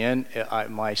looking in,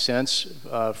 my sense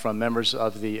from members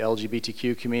of the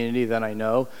LGBTQ community that I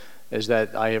know is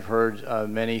that I have heard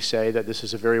many say that this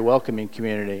is a very welcoming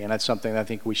community, and that's something I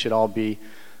think we should all be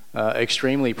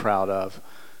extremely proud of.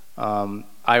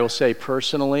 I will say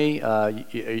personally,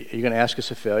 you're going to ask us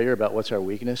a failure about what's our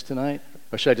weakness tonight?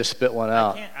 Or should I just spit one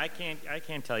out? I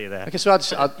can't tell you that. Okay, so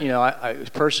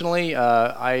personally,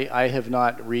 I have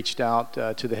not reached out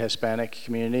to the Hispanic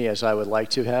community as I would like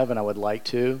to have, and I would like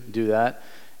to do that,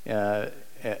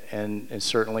 and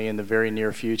certainly in the very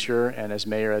near future. And as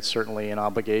mayor, it's certainly an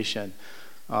obligation.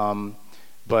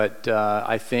 But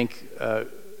I think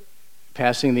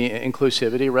passing the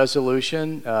inclusivity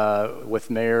resolution with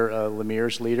Mayor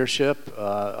Lemire's leadership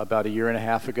about 1.5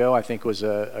 years ago, I think was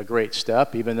a great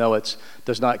step. Even though it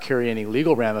does not carry any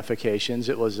legal ramifications,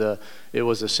 it was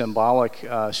a symbolic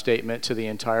statement to the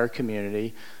entire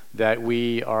community that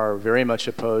we are very much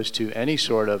opposed to any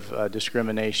sort of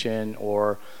discrimination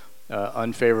or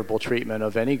unfavorable treatment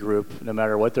of any group, no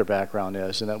matter what their background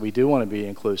is, and that we do want to be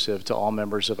inclusive to all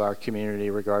members of our community,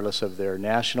 regardless of their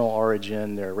national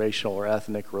origin, their racial or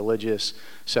ethnic, religious,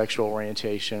 sexual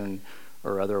orientation,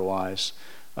 or otherwise.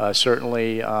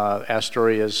 Certainly,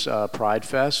 Astoria's Pride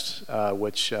Fest,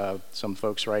 which some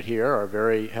folks right here are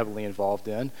very heavily involved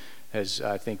in, has,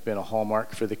 I think, been a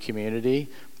hallmark for the community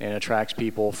and attracts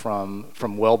people from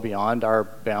well beyond our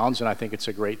bounds, and I think it's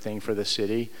a great thing for the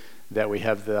city that we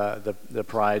have the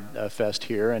Pride Fest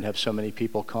here and have so many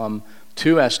people come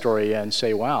to Astoria and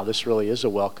say, wow, this really is a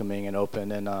welcoming and open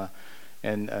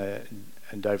and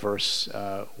diverse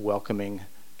welcoming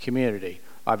community.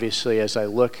 Obviously, as I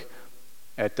look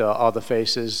at all the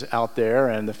faces out there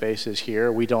and the faces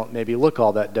here. We don't maybe look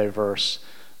all that diverse.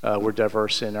 We're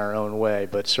diverse in our own way,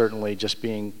 but certainly just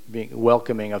being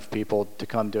welcoming of people to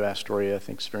come to Astoria, I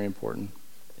think, is very important.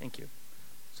 Thank you.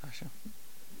 Sasha?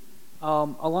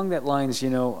 Along that lines,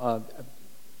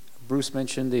 Bruce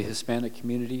mentioned the Hispanic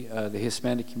community. The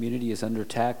Hispanic community is under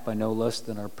attack by no less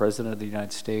than our President of the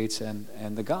United States and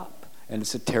the GOP. And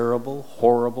it's a terrible,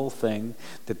 horrible thing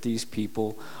that these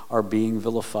people are being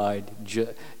vilified,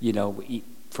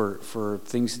 for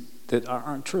things that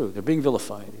aren't true. They're being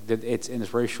vilified.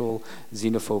 It's racial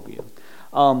xenophobia.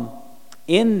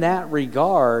 In that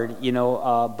regard,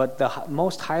 but the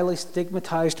most highly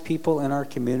stigmatized people in our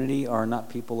community are not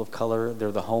people of color.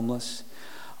 They're the homeless.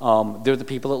 They're the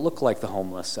people that look like the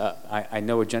homeless. I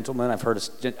know a gentleman, I've heard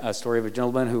a story of a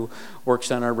gentleman who works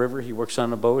on our river. He works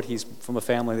on a boat. He's from a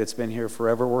family that's been here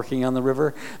forever working on the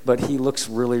river, but he looks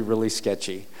really, really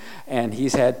sketchy. And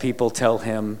he's had people tell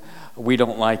him, "We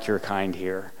don't like your kind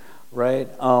here." Right?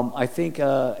 I think,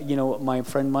 my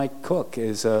friend Mike Cook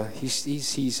is,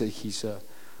 he's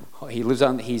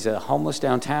homeless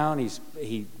downtown.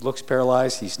 He looks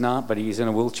paralyzed. He's not, but he's in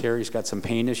a wheelchair. He's got some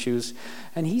pain issues,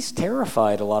 and he's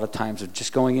terrified a lot of times of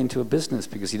just going into a business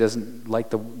because he doesn't like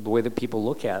the way that people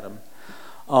look at him.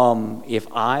 If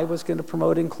I was going to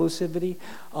promote inclusivity,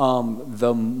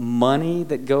 the money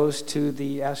that goes to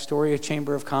the Astoria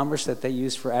Chamber of Commerce that they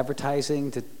use for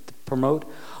advertising to promote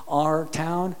our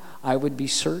town, I would be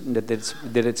certain that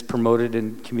it's promoted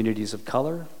in communities of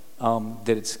color.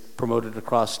 That it's promoted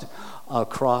across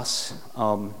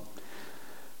all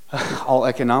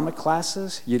economic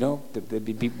classes,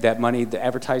 that money that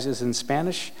advertises in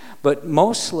Spanish, but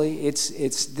mostly it's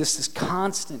this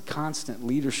constant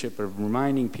leadership of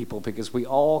reminding people, because we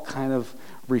all kind of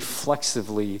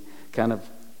reflexively kind of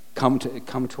come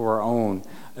to our own.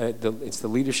 It's the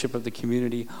leadership of the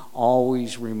community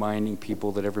always reminding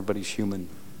people that everybody's human,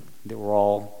 that we're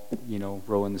all,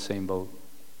 rowing the same boat.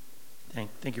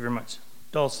 Thank you very much.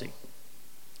 Dulcie.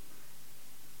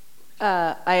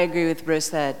 I agree with Bruce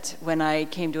that when I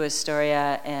came to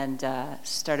Astoria and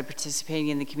started participating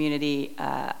in the community,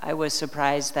 I was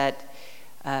surprised that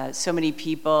so many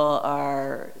people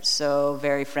are so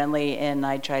very friendly, and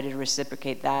I try to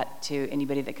reciprocate that to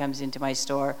anybody that comes into my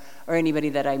store or anybody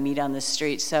that I meet on the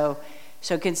street. So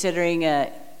considering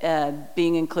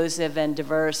being inclusive and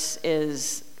diverse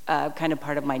is kind of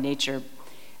part of my nature.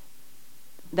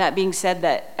 That being said,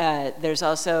 that there's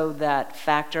also that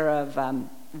factor of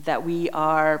that we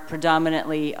are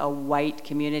predominantly a white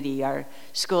community. Our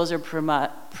schools are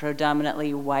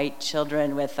predominantly white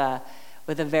children with a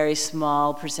very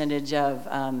small percentage of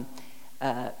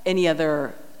any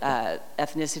other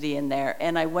ethnicity in there.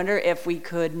 And I wonder if we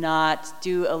could not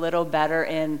do a little better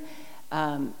in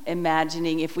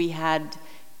imagining if we had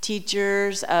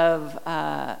teachers of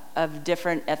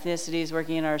different ethnicities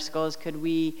working in our schools. Could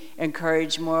we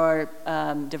encourage more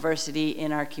diversity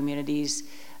in our communities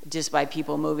just by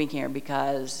people moving here?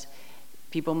 Because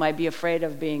people might be afraid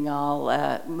of being all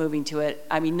moving to it.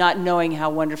 I mean, not knowing how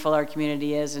wonderful our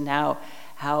community is and how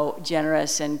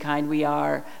generous and kind we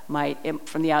are.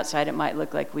 From the outside, it might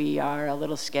look like we are a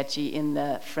little sketchy in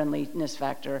the friendliness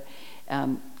factor,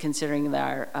 considering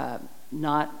our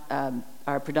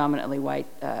our predominantly white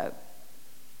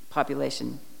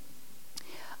population.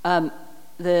 I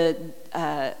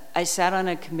sat on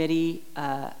a committee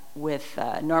with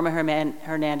Norma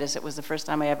Hernandez. It was the first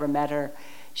time I ever met her.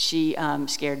 She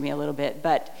scared me a little bit,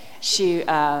 but she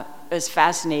was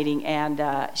fascinating,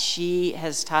 and she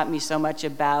has taught me so much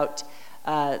about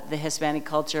the Hispanic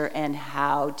culture and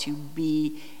how to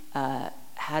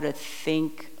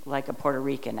think like a Puerto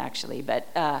Rican, actually. But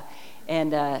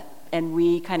and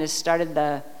we kind of started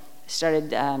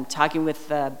talking with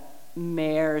the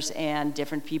mayors and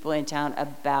different people in town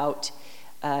about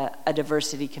a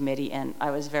diversity committee, and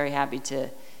I was very happy to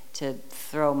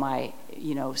throw my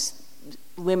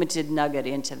limited nugget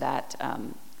into that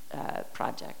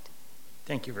project.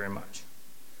 Thank you very much.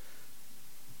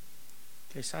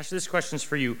 Okay, Sasha, this question's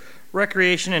for you.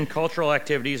 Recreation and cultural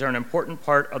activities are an important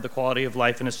part of the quality of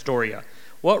life in Astoria.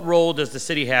 What role does the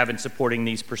city have in supporting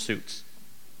these pursuits?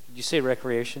 Did you say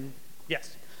recreation?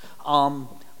 Yes.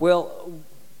 Well,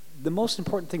 the most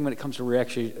important thing when it comes to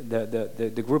recreation,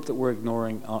 the group that we're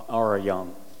ignoring are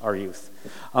our youth.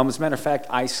 As a matter of fact,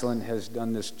 Iceland has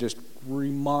done this just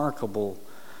remarkable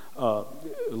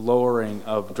lowering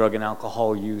of drug and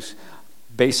alcohol use,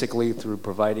 basically through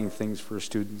providing things for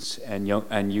students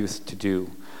and youth to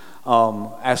do.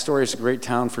 Astoria is a great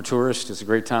town for tourists. It's a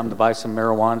great time to buy some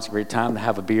marijuana. It's a great time to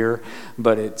have a beer,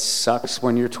 but it sucks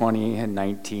when you're 20 and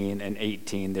 19 and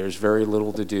 18. There's very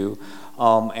little to do,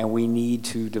 and we need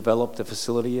to develop the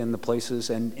facility and the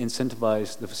places and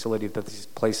incentivize the facility that these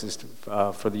places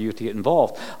for the youth to get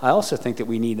involved. I also think that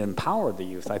we need to empower the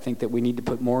youth. I think that we need to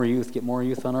put more youth, get more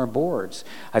youth on our boards.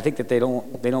 I think that they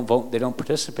don't vote, they don't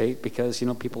participate because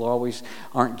people always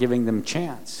aren't giving them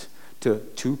chance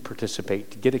to participate,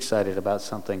 to get excited about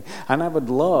something. And I would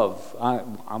love,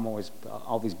 I'm always,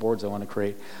 all these boards I want to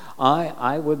create,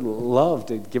 I would love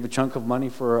to give a chunk of money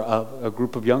for a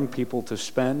group of young people to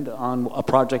spend on a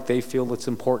project they feel that's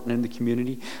important in the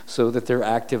community so that they're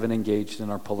active and engaged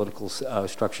in our political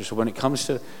structure. So when it comes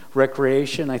to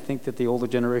recreation, I think that the older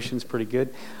generation is pretty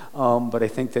good. But I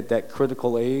think that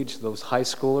critical age, those high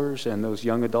schoolers and those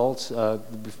young adults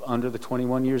under the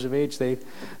 21 years of age, they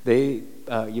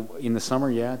in the summer,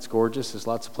 yeah, it's gorgeous. There's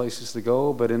lots of places to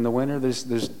go, but in the winter,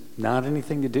 there's not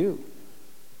anything to do.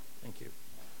 Thank you.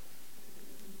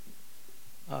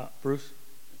 Bruce?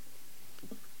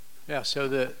 Yeah, so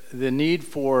the need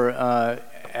for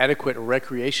adequate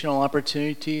recreational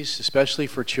opportunities, especially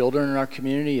for children in our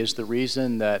community, is the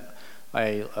reason that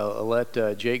I let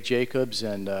Jake Jacobs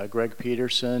and Greg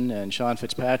Peterson and Sean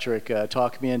Fitzpatrick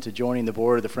talk me into joining the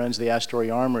board of the Friends of the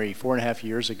Astoria Armory 4.5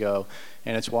 years ago,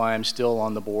 and it's why I'm still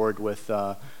on the board with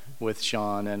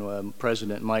Sean and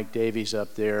President Mike Davies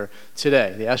up there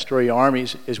today. The Astoria Armory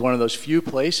is one of those few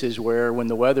places where, when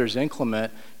the weather's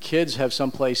inclement, kids have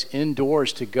someplace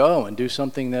indoors to go and do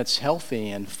something that's healthy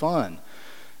and fun.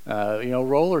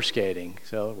 Roller skating.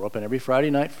 So we're open every Friday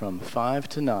night from 5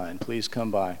 to 9. Please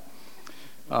come by.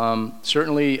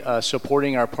 Certainly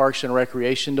supporting our Parks and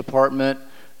Recreation Department,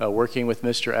 working with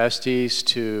Mr. Estes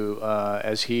to,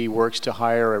 as he works to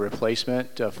hire a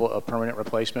replacement, a permanent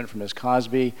replacement for Ms.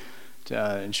 Cosby,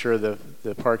 to ensure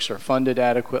the parks are funded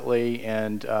adequately,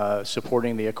 and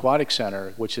supporting the Aquatic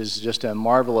Center, which is just a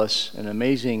marvelous and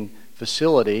amazing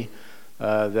facility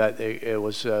that it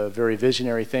was a very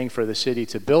visionary thing for the city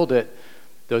to build it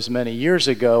those many years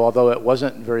ago, although it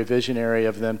wasn't very visionary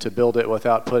of them to build it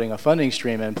without putting a funding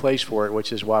stream in place for it,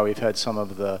 which is why we've had some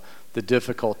of the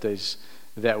difficulties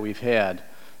that we've had.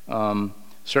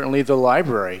 Certainly the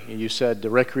library. You said the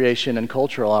recreation and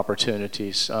cultural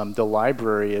opportunities. The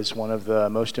library is one of the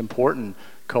most important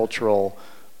cultural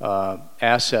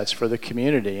assets for the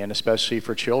community, and especially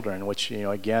for children, which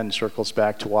again circles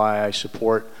back to why I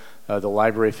support the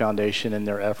Library Foundation in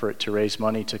their effort to raise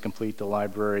money to complete the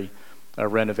library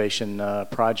renovation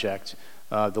project.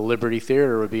 The Liberty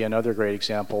Theater would be another great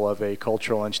example of a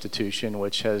cultural institution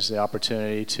which has the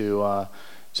opportunity to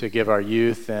give our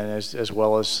youth, and as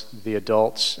well as the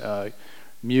adults,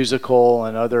 musical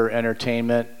and other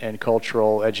entertainment and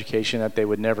cultural education that they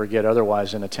would never get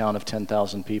otherwise in a town of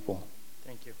 10,000 people.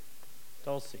 Thank you.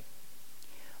 Dulcie?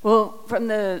 Well, from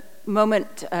the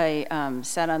moment I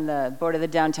sat on the board of the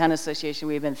Downtown Association,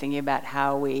 we've been thinking about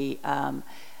how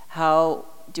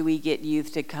do we get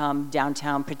youth to come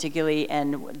downtown particularly,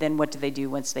 and then what do they do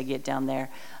once they get down there?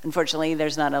 Unfortunately,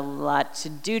 there's not a lot to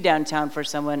do downtown for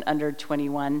someone under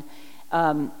 21.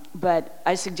 But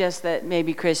I suggest that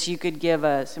maybe, Chris, you could give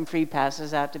some free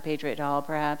passes out to Patriot Hall,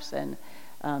 perhaps, and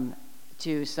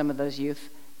to some of those youth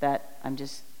that I'm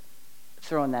just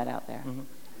throwing that out there.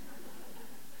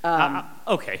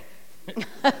 Mm-hmm. Okay.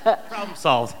 Problem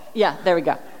solved. Yeah, there we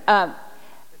go.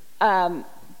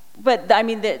 But I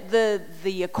mean,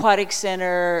 the Aquatic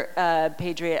Center,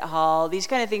 Patriot Hall, these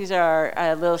kind of things are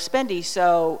a little spendy.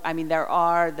 So I mean, there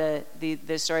are the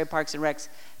Astoria Parks and Recs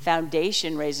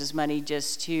Foundation raises money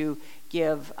just to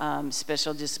give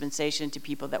special dispensation to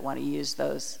people that want to use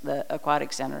the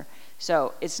Aquatic Center.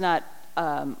 So it's not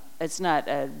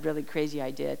a really crazy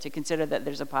idea to consider that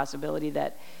there's a possibility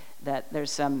that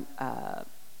there's some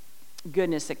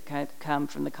goodness that can come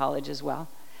from the college as well.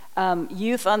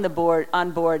 Youth on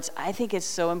boards. I think it's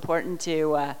so important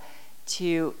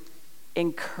to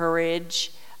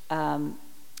encourage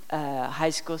high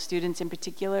school students in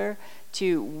particular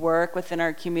to work within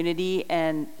our community,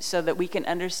 and so that we can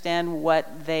understand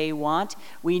what they want.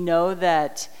 We know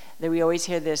that we always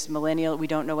hear this millennial. We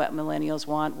don't know what millennials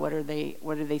want. What are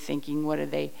they thinking? What are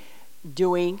they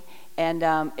doing? And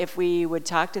if we would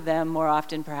talk to them more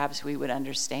often, perhaps we would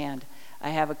understand. I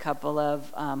have a couple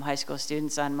of high school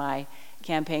students on my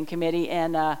campaign committee,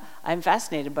 and I'm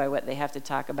fascinated by what they have to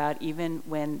talk about, even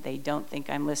when they don't think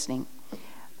I'm listening.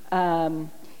 And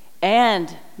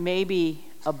maybe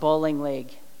a bowling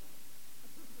league.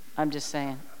 I'm just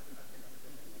saying.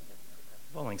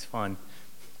 Bowling's fun.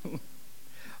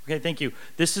 Okay, thank you.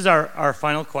 This is our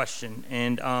final question,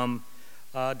 and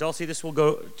Dulcie,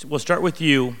 we'll start with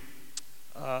you.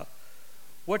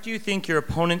 What do you think your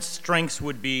opponent's strengths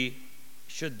would be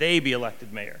should they be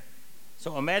elected mayor?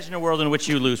 So imagine a world in which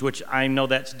you lose, which I know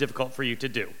that's difficult for you to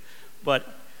do. But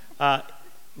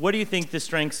what do you think the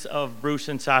strengths of Bruce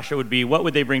and Sasha would be? What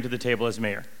would they bring to the table as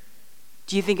mayor?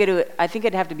 Do you think I think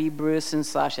it'd have to be Bruce and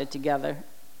Sasha together.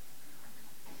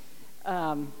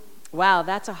 Wow,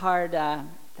 that's hard to,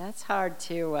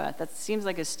 that seems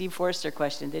like a Steve Forster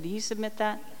question. Did he submit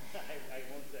that? I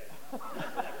won't say.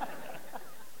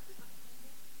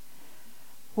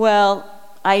 Well,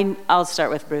 I'll start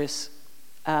with Bruce.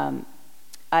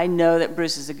 I know that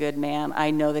Bruce is a good man.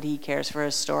 I know that he cares for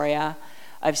Astoria.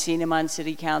 I've seen him on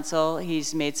city council.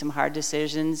 He's made some hard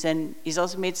decisions, and he's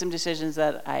also made some decisions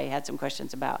that I had some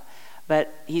questions about.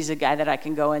 But he's a guy that I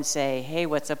can go and say, hey,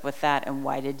 what's up with that, and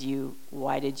why did you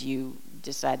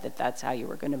decide that that's how you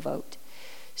were going to vote?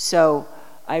 So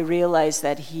I realized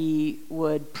that he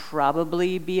would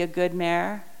probably be a good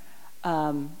mayor,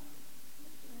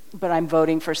 but I'm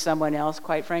voting for someone else,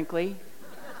 quite frankly.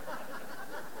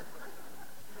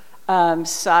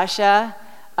 Sasha,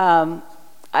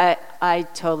 I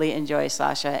totally enjoy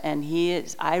Sasha, and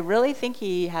I really think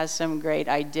he has some great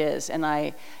ideas, and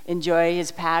I enjoy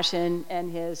his passion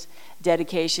and his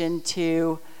dedication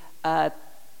to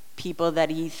people that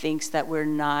he thinks that we're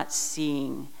not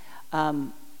seeing.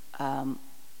 I'm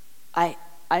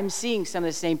seeing some of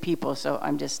the same people, so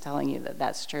I'm just telling you that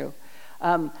that's true.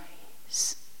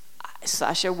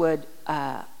 Sasha would,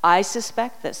 I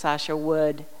suspect that Sasha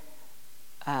would,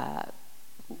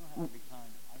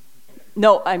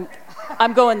 no,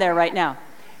 I'm going there right now.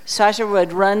 Sasha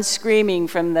would run screaming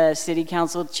from the city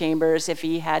council chambers if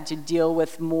he had to deal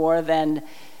with more than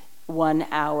 1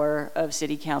 hour of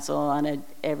city council on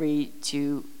every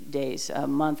 2 days a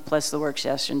month, plus the work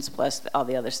sessions, plus all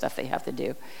the other stuff they have to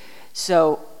do.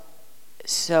 So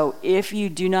if you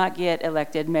do not get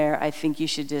elected mayor, I think you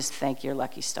should just thank your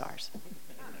lucky stars.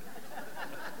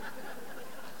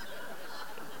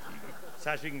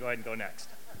 Sasha, you can go ahead and go next.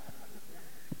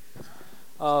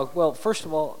 Well, first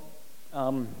of all,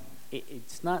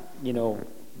 it's not,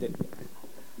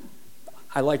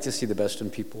 I like to see the best in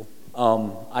people.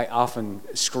 I often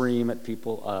scream at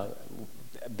people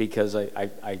because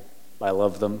I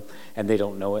love them and they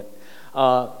don't know it.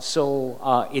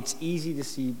 So it's easy to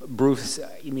see Bruce.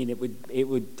 I mean,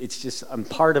 it's just,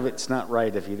 part of it's not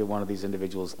right if either one of these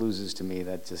individuals loses to me.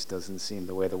 That just doesn't seem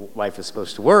the way the life is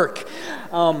supposed to work.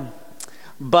 So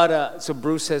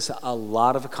Bruce has a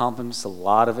lot of accomplishments, a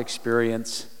lot of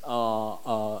experience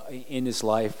in his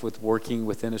life with working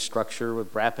within a structure,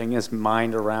 with wrapping his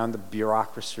mind around the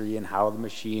bureaucracy and how the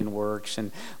machine works,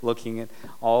 and looking at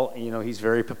all, he's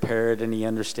very prepared and he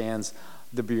understands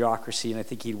the bureaucracy, and I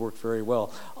think he'd work very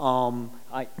well.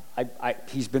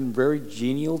 He's been very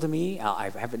genial to me.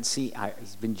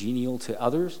 He's been genial to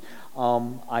others.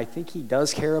 I think he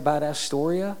does care about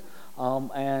Astoria,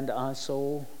 I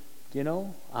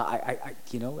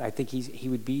think he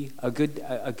would be a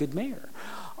good mayor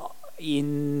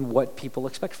in what people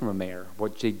expect from a mayor,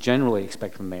 what they generally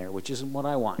expect from a mayor, which isn't what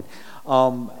I want.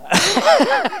 I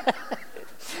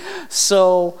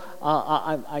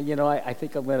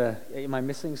think I'm gonna. Am I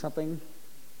missing something?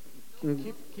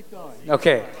 Keep going.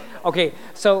 Okay.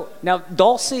 So now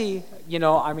Dulcie,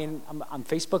 I'm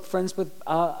Facebook friends with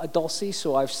Dulcie,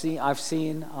 so I've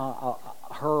seen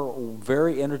her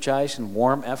very energized and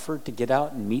warm effort to get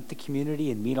out and meet the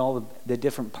community and meet all the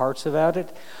different parts about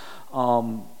it.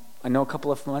 I know a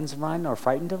couple of friends of mine are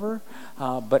frightened of her,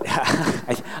 but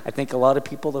I think a lot of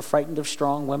people are frightened of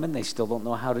strong women. They still don't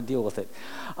know how to deal with it.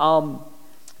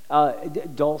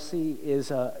 Dulcie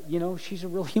is, she's a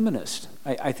real humanist.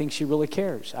 I think she really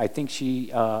cares. I think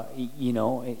she,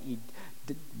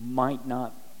 might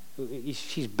not,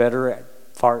 she's better at,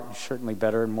 certainly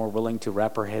better and more willing to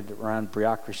wrap her head around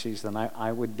bureaucracies than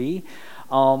I would be.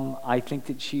 I think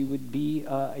that she would be,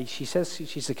 she says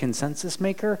she's a consensus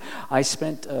maker. I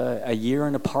spent a year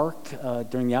in a park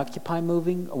during the Occupy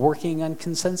movement working on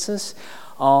consensus.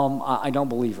 I don't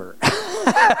believe her.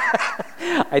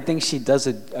 I think she does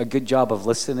a good job of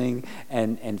listening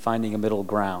and finding a middle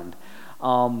ground.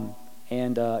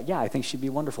 I think she'd be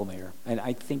a wonderful mayor. And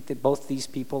I think that both these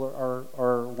people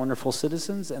are wonderful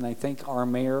citizens, and I thank our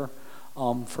mayor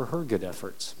for her good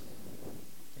efforts.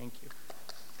 Thank you.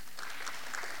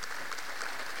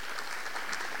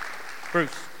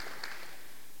 Bruce.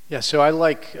 Yeah, so I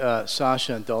like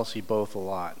Sasha and Dulcie both a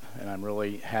lot, and I'm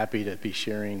really happy to be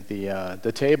sharing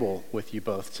the table with you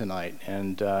both tonight.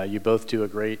 And you both do a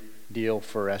great deal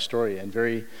for Astoria in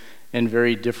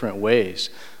very different ways.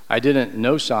 I didn't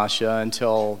know Sasha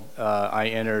until I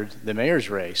entered the mayor's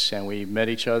race, and we met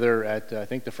each other at, I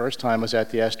think the first time was at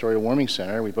the Astoria Warming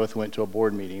Center. We both went to a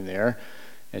board meeting there,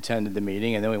 attended the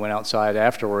meeting, and then we went outside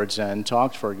afterwards and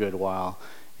talked for a good while.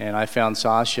 And I found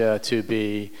Sasha to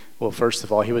be, well, first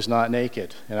of all, he was not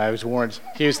naked, and I was warned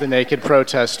he was the naked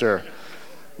protester,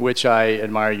 which I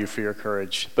admire you for your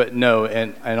courage. But no,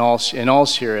 in all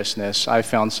seriousness, I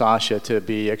found Sasha to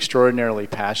be extraordinarily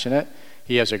passionate.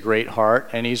 He has a great heart,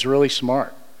 and he's really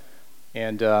smart.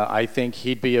 And I think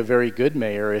he'd be a very good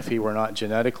mayor if he were not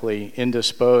genetically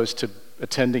indisposed to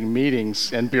attending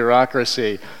meetings and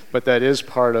bureaucracy, but that is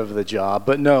part of the job.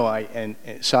 But no, and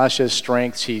Sasha's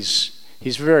strengths, he's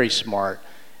very smart,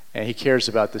 and he cares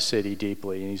about the city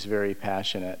deeply, and he's very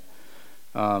passionate.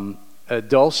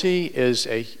 Dulcie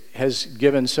has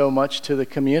given so much to the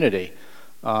community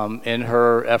in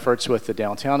her efforts with the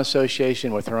Downtown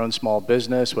Association, with her own small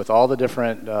business, with all the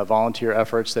different volunteer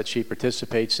efforts that she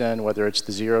participates in, whether it's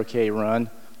the 0K run.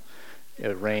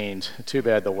 It rained. Too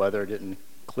bad the weather didn't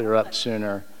clear up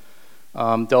sooner.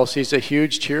 Dulcie's a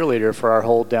huge cheerleader for our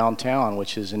whole downtown,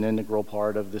 which is an integral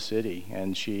part of the city,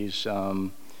 and she's,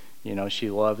 she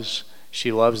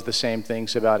loves the same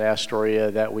things about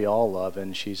Astoria that we all love,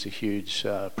 and she's a huge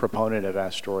proponent of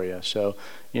Astoria. So,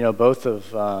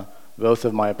 both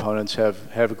of my opponents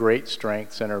have great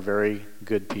strengths and are very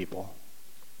good people.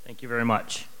 Thank you very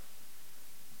much.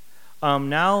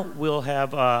 Now we'll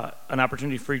have an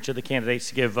opportunity for each of the candidates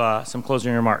to give some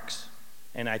closing remarks.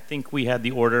 And I think we had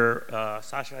the order.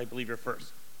 Sasha, I believe you're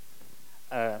first.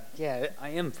 Yeah, I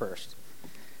am first.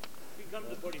 You can come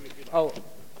to the podium if you like. Oh.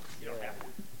 You don't have to.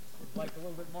 Like a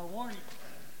little bit more warning.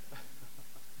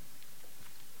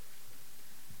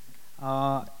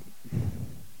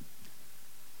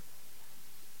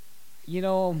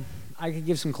 I could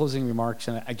give some closing remarks,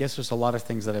 and I guess there's a lot of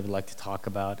things that I would like to talk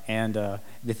about. And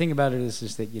the thing about it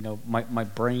is that, my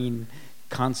brain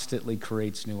constantly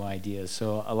creates new ideas.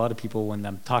 So a lot of people, when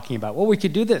I'm talking about, well, we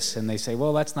could do this, and they say,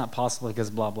 well, that's not possible because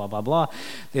blah, blah, blah, blah,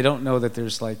 they don't know that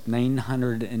there's like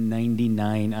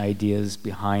 999 ideas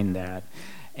behind that,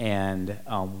 and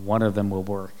one of them will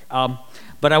work.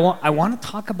 But I want to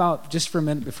talk about, just for a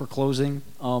minute before closing,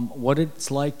 what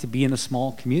it's like to be in a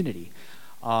small community.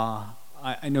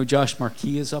 I know Josh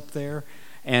Marquis is up there,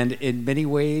 and in many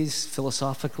ways,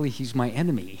 philosophically, he's my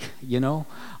enemy,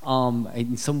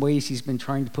 In some ways, he's been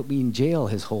trying to put me in jail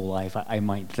his whole life, I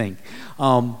might think.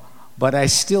 But I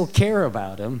still care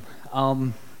about him.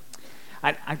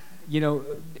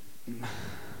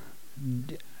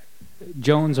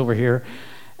 Jones over here,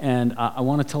 and I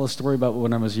want to tell a story about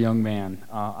when I was a young man.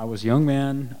 I was a young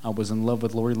man. I was in love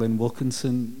with Lori Lynn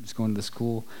Wilkinson. I was going to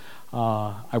school.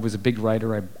 I was a big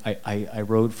rider. I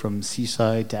rode from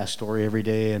Seaside to Astoria every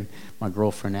day, and my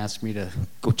girlfriend asked me to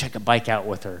go check a bike out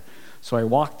with her. So I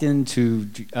walked into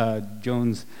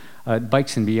Jones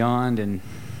Bikes and Beyond, and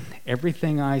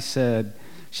everything I said,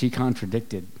 she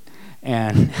contradicted.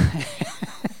 And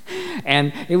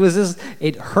and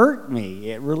it hurt me.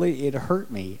 It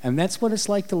hurt me. And that's what it's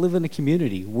like to live in a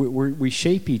community. We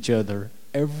shape each other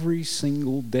every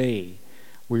single day.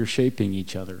 We're shaping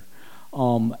each other.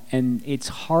 And it's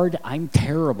hard. I'm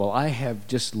terrible. I have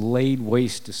just laid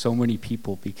waste to so many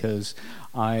people because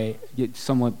I get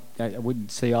somewhat, I wouldn't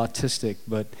say autistic,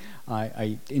 but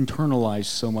I internalize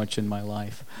so much in my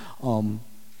life.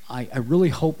 I really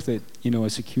hope that,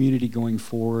 as a community going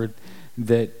forward,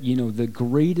 that, the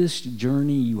greatest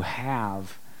journey you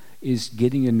have is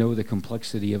getting to know the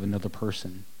complexity of another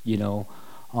person,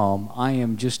 I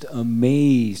am just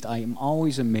amazed. I am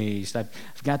always amazed. I've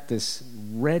got this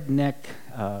redneck.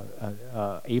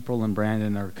 April and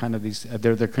Brandon are kind of these.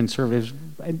 They're conservatives,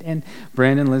 and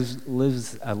Brandon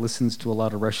listens to a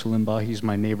lot of Rush Limbaugh. He's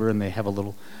my neighbor, and they have a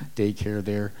little daycare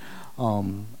there.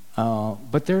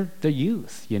 But they're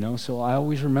youth, So I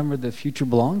always remember the future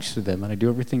belongs to them, and I do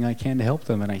everything I can to help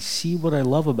them. And I see what I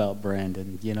love about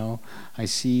Brandon. I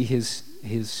see his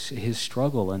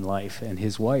struggle in life, and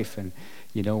his wife, and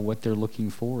what they're looking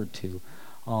forward to.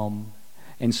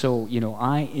 And so,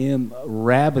 I am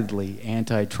rabidly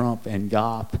anti-Trump and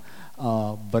GOP,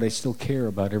 but I still care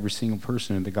about every single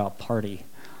person in the GOP party.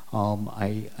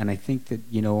 I think that,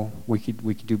 we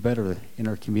could do better in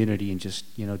our community and just,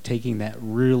 taking that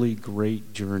really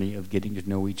great journey of getting to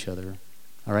know each other.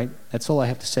 All right? That's all I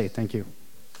have to say. Thank you.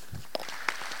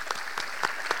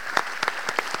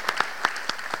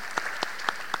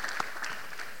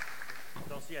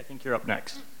 Dulcie, I think you're up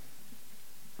next.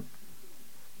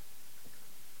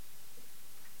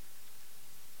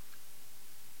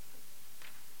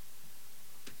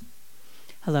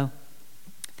 Hello.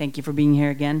 Thank you for being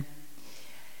here again.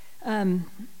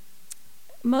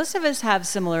 Most of us have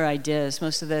similar ideas.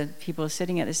 Most of the people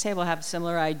sitting at this table have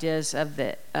similar ideas of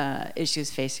the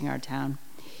issues facing our town.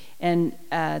 And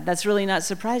that's really not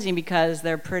surprising because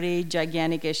they're pretty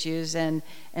gigantic issues and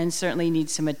certainly need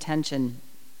some attention.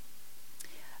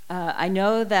 I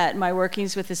know that my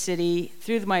workings with the city,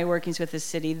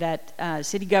 that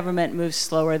city government moves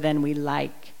slower than we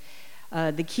like.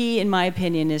 The key, in my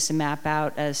opinion, is to map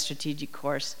out a strategic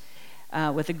course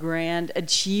with a grand,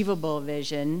 achievable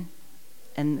vision,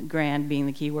 and grand being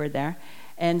the key word there,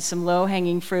 and some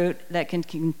low-hanging fruit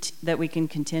that we can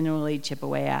continually chip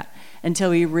away at until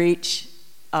we reach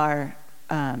our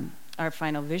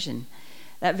final vision.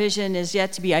 That vision is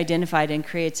yet to be identified and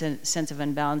creates a sense of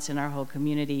imbalance in our whole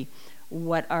community.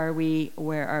 What are we,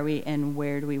 where are we, and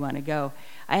where do we want to go?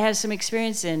 I have some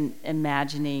experience in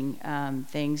imagining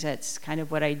things. That's kind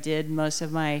of what I did most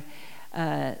of my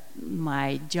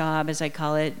job, as I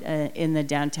call it, in the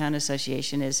Downtown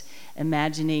Association, is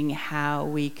imagining how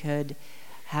we could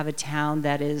have a town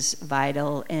that is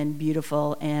vital and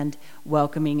beautiful and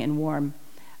welcoming and warm.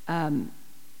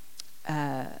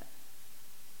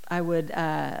 I would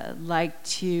like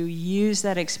to use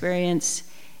that experience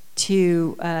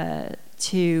to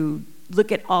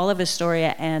look at all of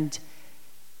Astoria and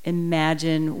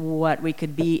imagine what we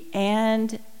could be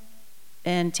and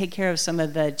take care of some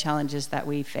of the challenges that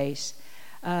we face.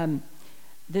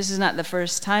 This is not the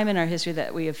first time in our history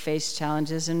that we have faced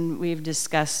challenges, and we've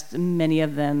discussed many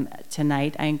of them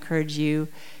tonight. I encourage you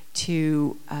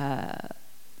to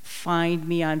find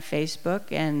me on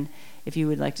Facebook, and if you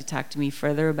would like to talk to me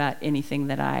further about anything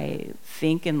that I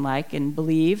think and like and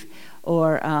believe,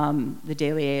 or the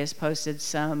Daily A has posted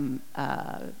some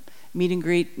meet and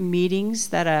greet meetings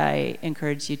that I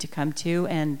encourage you to come to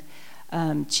and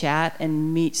chat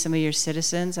and meet some of your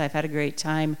citizens. I've had a great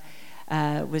time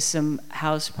with some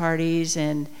house parties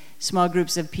and small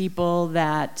groups of people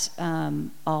that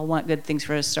all want good things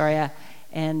for Astoria,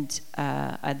 and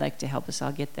I'd like to help us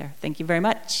all get there. Thank you very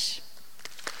much.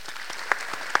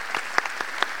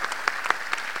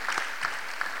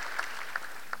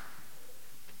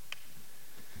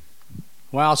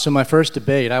 Wow, so my first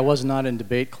debate. I was not in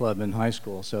debate club in high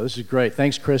school, so this is great.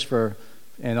 Thanks, Chris,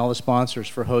 and all the sponsors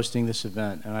for hosting this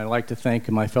event. And I'd like to thank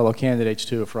my fellow candidates,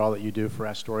 too, for all that you do for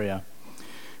Astoria.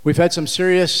 We've had some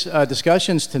serious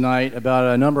discussions tonight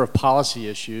about a number of policy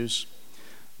issues.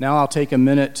 Now I'll take a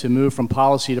minute to move from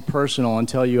policy to personal and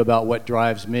tell you about what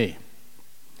drives me.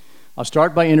 I'll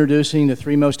start by introducing the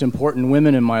three most important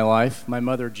women in my life: my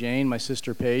mother, Jane; my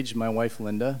sister, Paige; my wife,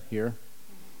 Linda, here.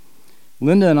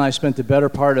 Linda and I spent the better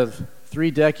part of 3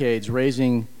 decades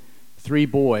raising 3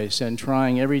 boys and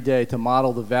trying every day to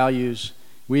model the values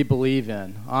we believe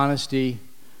in: honesty,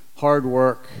 hard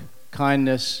work,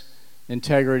 kindness,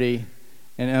 integrity,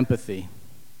 and empathy.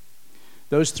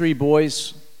 Those 3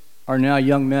 boys are now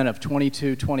young men of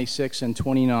 22, 26, and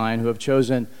 29 who have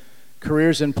chosen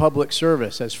careers in public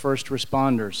service as first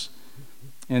responders,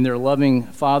 and they're loving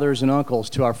fathers and uncles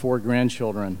to our 4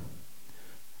 grandchildren.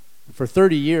 For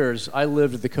 30 years, I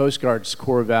lived the Coast Guard's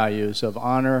core values of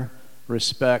honor,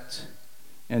 respect,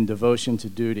 and devotion to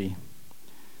duty.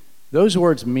 Those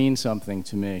words mean something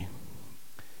to me.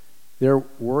 They're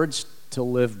words to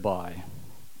live by.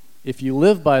 If you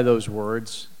live by those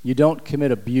words, you don't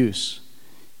commit abuse,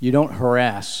 you don't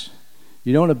harass,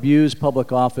 you don't abuse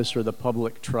public office or the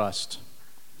public trust.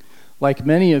 Like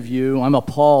many of you, I'm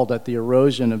appalled at the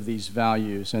erosion of these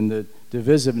values and the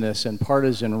divisiveness and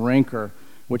partisan rancor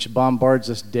which bombards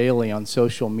us daily on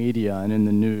social media and in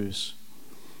the news.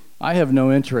 I have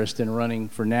no interest in running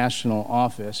for national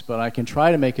office, but I can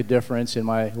try to make a difference in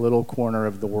my little corner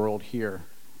of the world here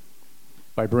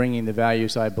by bringing the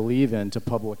values I believe in to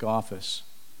public office.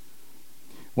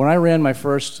 When I ran my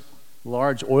first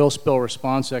large oil spill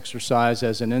response exercise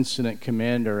as an incident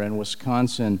commander in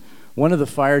Wisconsin, one of the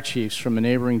fire chiefs from a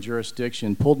neighboring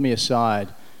jurisdiction pulled me aside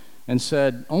and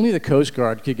said, only the Coast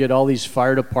Guard could get all these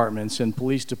fire departments and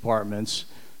police departments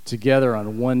together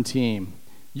on one team.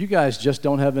 You guys just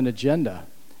don't have an agenda.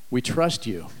 We trust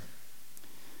you.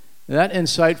 That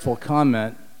insightful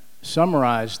comment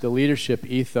summarized the leadership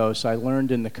ethos I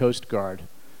learned in the Coast Guard.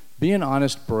 Be an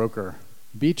honest broker.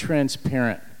 Be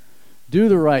transparent. Do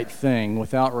the right thing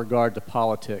without regard to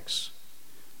politics.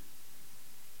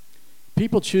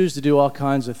 People choose to do all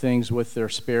kinds of things with their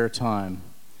spare time.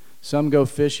 Some go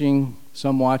fishing,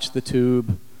 some watch the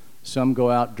tube, some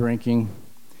go out drinking.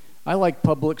 I like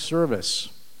public service.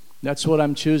 That's what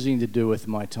I'm choosing to do with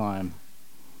my time.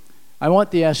 I want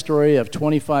the Astoria of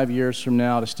 25 years from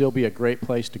now to still be a great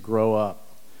place to grow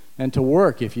up and to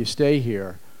work if you stay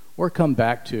here or come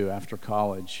back to after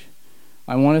college.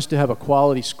 I want us to have a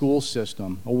quality school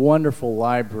system, a wonderful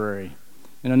library,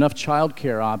 and enough child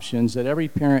care options that every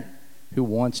parent who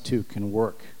wants to can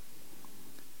work.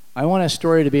 I want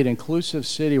Astoria to be an inclusive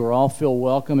city where all feel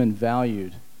welcome and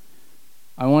valued.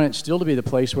 I want it still to be the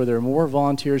place where there are more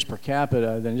volunteers per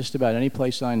capita than just about any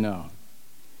place I know.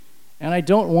 And I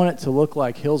don't want it to look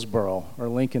like Hillsborough or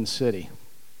Lincoln City.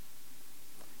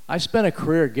 I spent a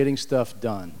career getting stuff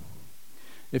done.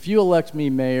 If you elect me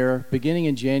mayor, beginning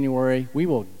in January, we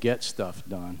will get stuff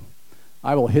done.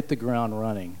 I will hit the ground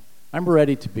running. I'm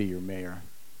ready to be your mayor.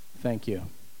 Thank you.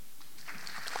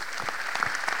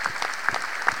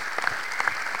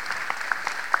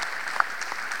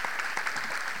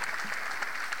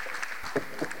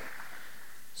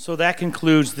 So that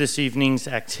concludes this evening's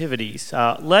activities.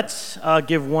 Let's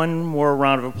give one more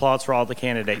round of applause for all the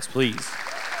candidates, please.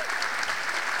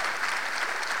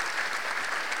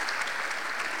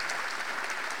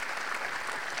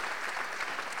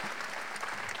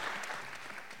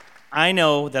 I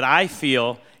know that I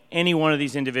feel any one of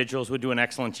these individuals would do an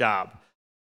excellent job.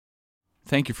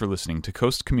 Thank you for listening to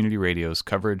Coast Community Radio's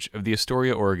coverage of the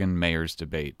Astoria, Oregon Mayor's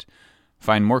Debate.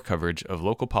 Find more coverage of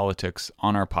local politics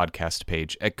on our podcast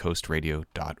page at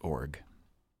coastradio.org.